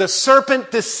deceived. The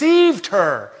serpent deceived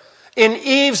her. In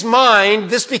Eve's mind,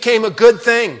 this became a good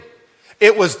thing.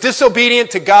 It was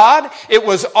disobedient to God. It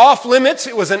was off limits.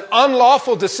 It was an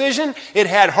unlawful decision. It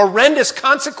had horrendous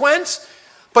consequence.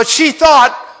 But she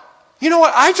thought, you know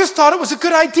what, I just thought it was a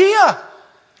good idea.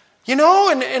 You know,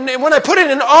 and when I put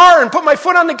it in R and put my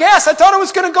foot on the gas, I thought it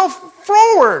was going to go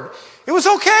forward. It was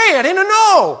okay. I didn't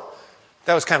know.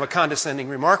 That was kind of a condescending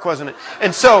remark, wasn't it?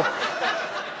 And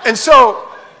so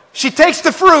she takes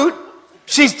the fruit.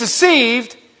 She's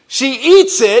deceived. She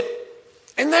eats it.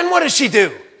 And then what does she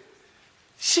do?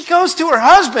 She goes to her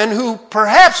husband, who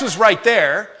perhaps was right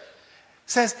there,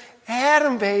 says,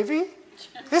 Adam, baby,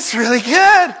 it's really good.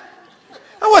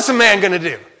 Now, what's a man going to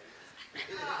do?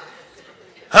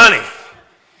 Honey,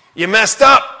 you messed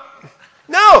up.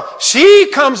 No, she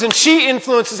comes and she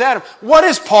influences Adam. What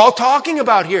is Paul talking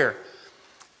about here?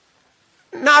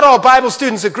 Not all Bible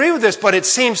students agree with this, but it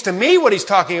seems to me what he's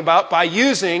talking about by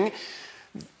using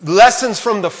lessons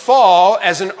from the fall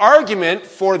as an argument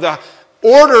for the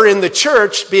order in the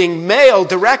church being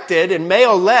male-directed and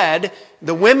male-led,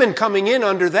 the women coming in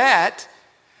under that,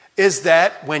 is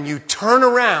that when you turn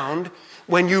around,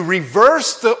 when you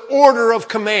reverse the order of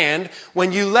command,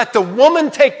 when you let the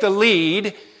woman take the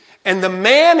lead, and the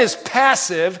man is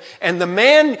passive, and the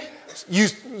man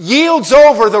yields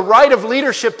over the right of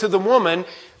leadership to the woman,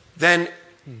 then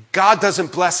God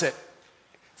doesn't bless it.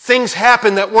 Things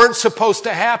happen that weren't supposed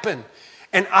to happen.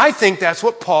 And I think that's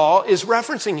what Paul is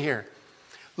referencing here.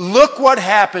 Look what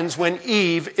happens when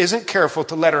Eve isn't careful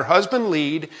to let her husband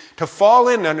lead, to fall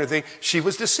in under the... She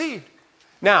was deceived.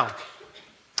 Now,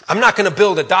 I'm not going to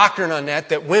build a doctrine on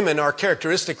that women are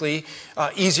characteristically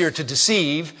easier to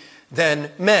deceive than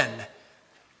men.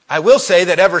 I will say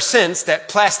that ever since, that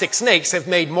plastic snakes have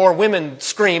made more women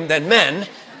scream than men.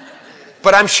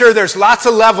 But I'm sure there's lots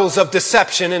of levels of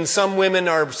deception, and some women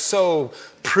are so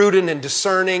prudent and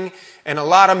discerning. And a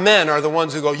lot of men are the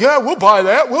ones who go, yeah, we'll buy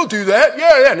that, we'll do that,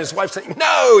 yeah. And his wife's saying,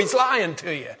 no, he's lying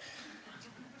to you.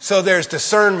 So there's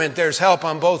discernment, there's help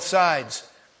on both sides.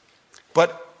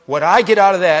 But what I get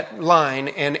out of that line,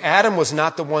 and Adam was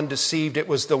not the one deceived, it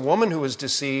was the woman who was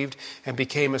deceived and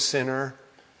became a sinner,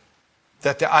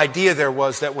 that the idea there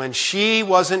was that when she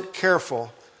wasn't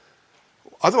careful,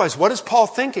 otherwise, what is Paul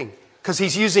thinking? Because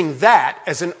he's using that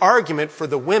as an argument for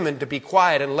the women to be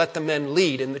quiet and let the men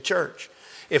lead in the church.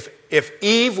 If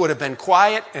Eve would have been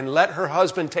quiet and let her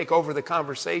husband take over the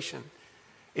conversation,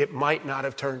 it might not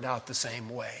have turned out the same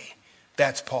way.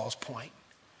 That's Paul's point.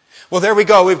 Well, there we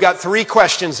go. We've got 3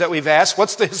 questions that we've asked.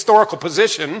 What's the historical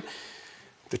position?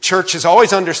 The church has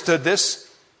always understood this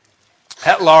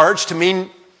at large to mean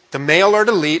the men are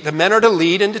to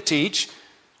lead and to teach.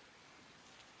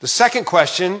 The second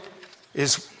question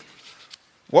is,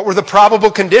 what were the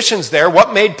probable conditions there?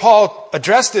 What made Paul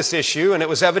address this issue? And it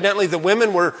was evidently the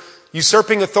women were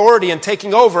usurping authority and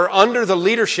taking over under the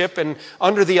leadership and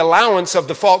under the allowance of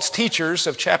the false teachers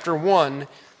of chapter 1.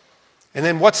 And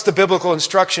then what's the biblical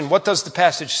instruction? What does the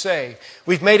passage say?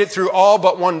 We've made it through all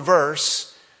but one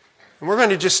verse. And we're going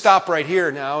to just stop right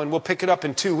here now, and we'll pick it up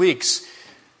in 2 weeks.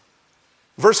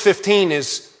 Verse 15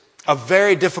 is a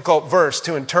very difficult verse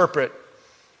to interpret.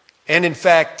 And in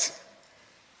fact,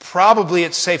 probably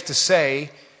it's safe to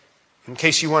say, in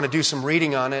case you want to do some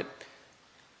reading on it,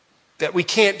 that we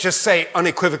can't just say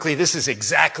unequivocally, this is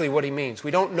exactly what he means.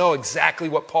 We don't know exactly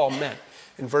what Paul meant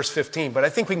in verse 15, but I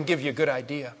think we can give you a good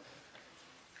idea.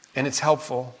 And it's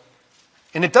helpful.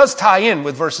 And it does tie in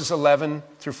with verses 11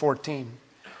 through 14.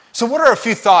 So what are a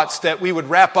few thoughts that we would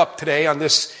wrap up today on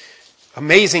this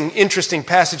amazing, interesting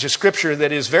passage of Scripture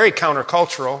that is very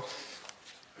countercultural?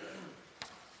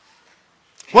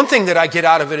 One thing that I get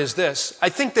out of it is this. I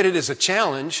think that it is a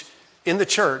challenge in the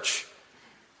church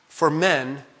for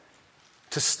men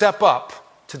to step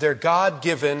up to their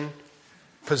God-given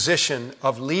position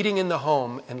of leading in the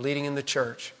home and leading in the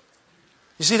church.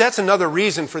 You see, that's another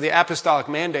reason for the apostolic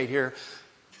mandate here.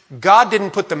 God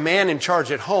didn't put the man in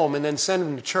charge at home and then send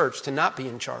him to church to not be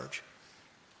in charge.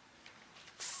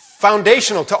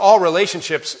 Foundational to all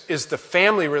relationships is the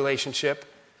family relationship.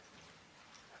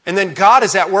 And then God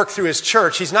is at work through his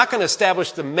church. He's not going to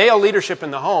establish the male leadership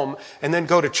in the home and then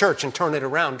go to church and turn it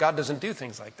around. God doesn't do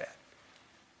things like that.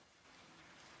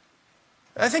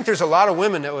 I think there's a lot of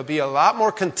women that would be a lot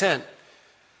more content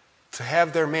to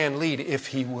have their man lead if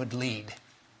he would lead.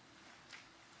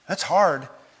 That's hard.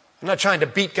 I'm not trying to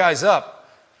beat guys up.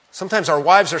 Sometimes our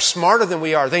wives are smarter than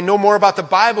we are. They know more about the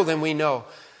Bible than we know.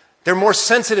 They're more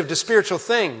sensitive to spiritual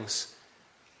things.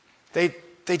 They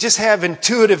just have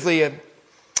intuitively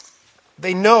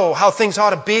they know how things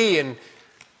ought to be, and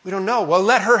we don't know. Well,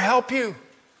 let her help you.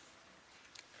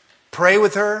 Pray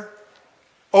with her.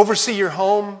 Oversee your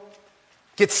home.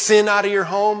 Get sin out of your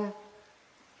home.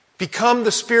 Become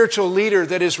the spiritual leader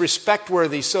that is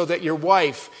respect-worthy so that your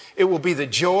wife, it will be the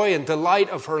joy and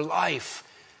delight of her life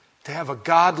to have a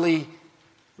godly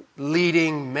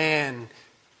leading man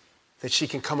that she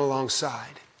can come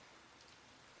alongside,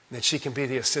 that she can be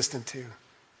the assistant to.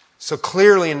 So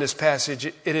clearly in this passage,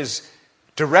 it is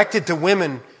directed to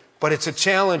women, but it's a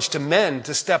challenge to men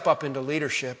to step up into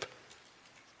leadership.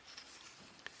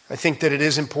 I think that it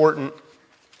is important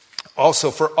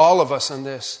also for all of us on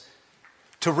this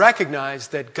to recognize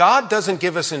that God doesn't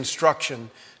give us instruction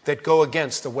that go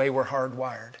against the way we're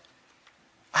hardwired.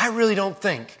 I really don't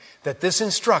think that this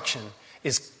instruction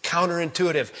is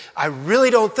counterintuitive. I really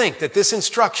don't think that this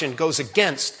instruction goes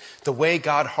against the way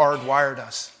God hardwired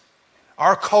us.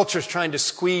 Our culture is trying to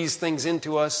squeeze things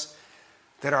into us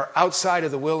that are outside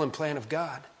of the will and plan of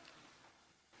God.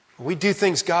 When we do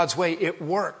things God's way, it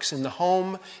works in the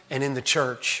home and in the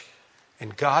church.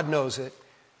 And God knows it.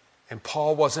 And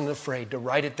Paul wasn't afraid to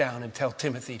write it down and tell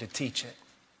Timothy to teach it.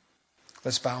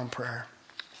 Let's bow in prayer.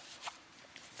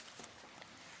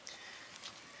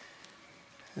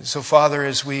 And so, Father,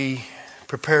 as we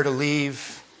prepare to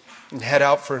leave and head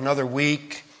out for another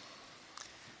week,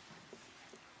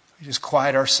 we just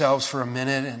quiet ourselves for a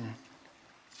minute and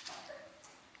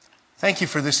thank you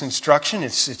for this instruction.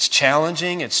 It's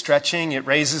challenging, it's stretching, it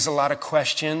raises a lot of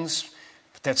questions,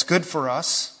 but that's good for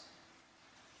us.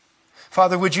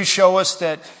 Father, would you show us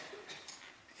that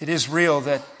it is real,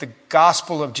 that the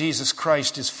gospel of Jesus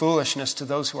Christ is foolishness to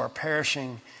those who are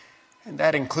perishing, and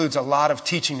that includes a lot of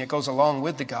teaching that goes along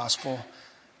with the gospel.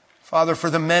 Father, for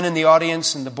the men in the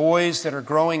audience and the boys that are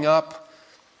growing up,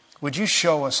 would you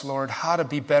show us, Lord, how to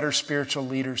be better spiritual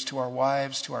leaders to our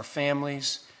wives, to our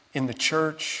families, in the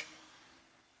church.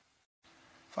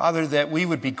 Father, that we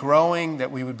would be growing, that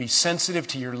we would be sensitive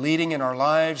to your leading in our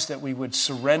lives, that we would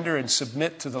surrender and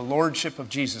submit to the lordship of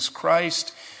Jesus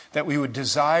Christ, that we would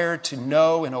desire to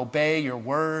know and obey your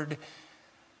word,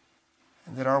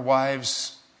 and that our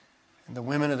wives and the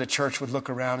women of the church would look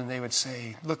around and they would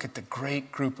say, look at the great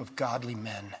group of godly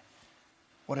men.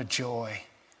 What a joy,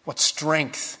 what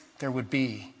strength there would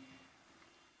be.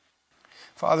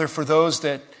 Father, for those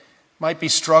that might be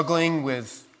struggling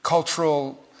with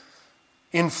cultural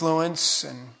influence,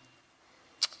 and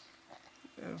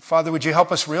Father, would you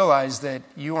help us realize that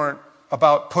you aren't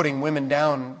about putting women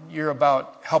down. You're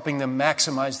about helping them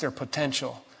maximize their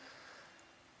potential.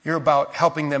 You're about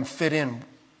helping them fit in,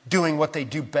 doing what they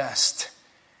do best.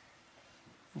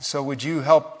 And so would you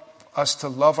help us to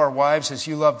love our wives as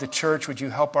you love the church? Would you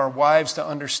help our wives to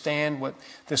understand what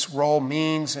this role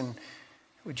means? And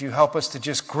would you help us to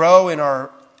just grow in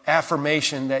our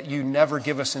affirmation that you never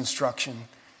give us instruction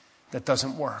that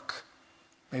doesn't work?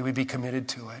 May we be committed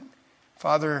to it.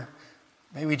 Father,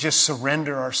 may we just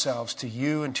surrender ourselves to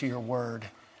you and to your word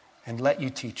and let you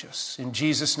teach us. In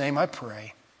Jesus' name I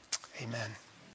pray. Amen.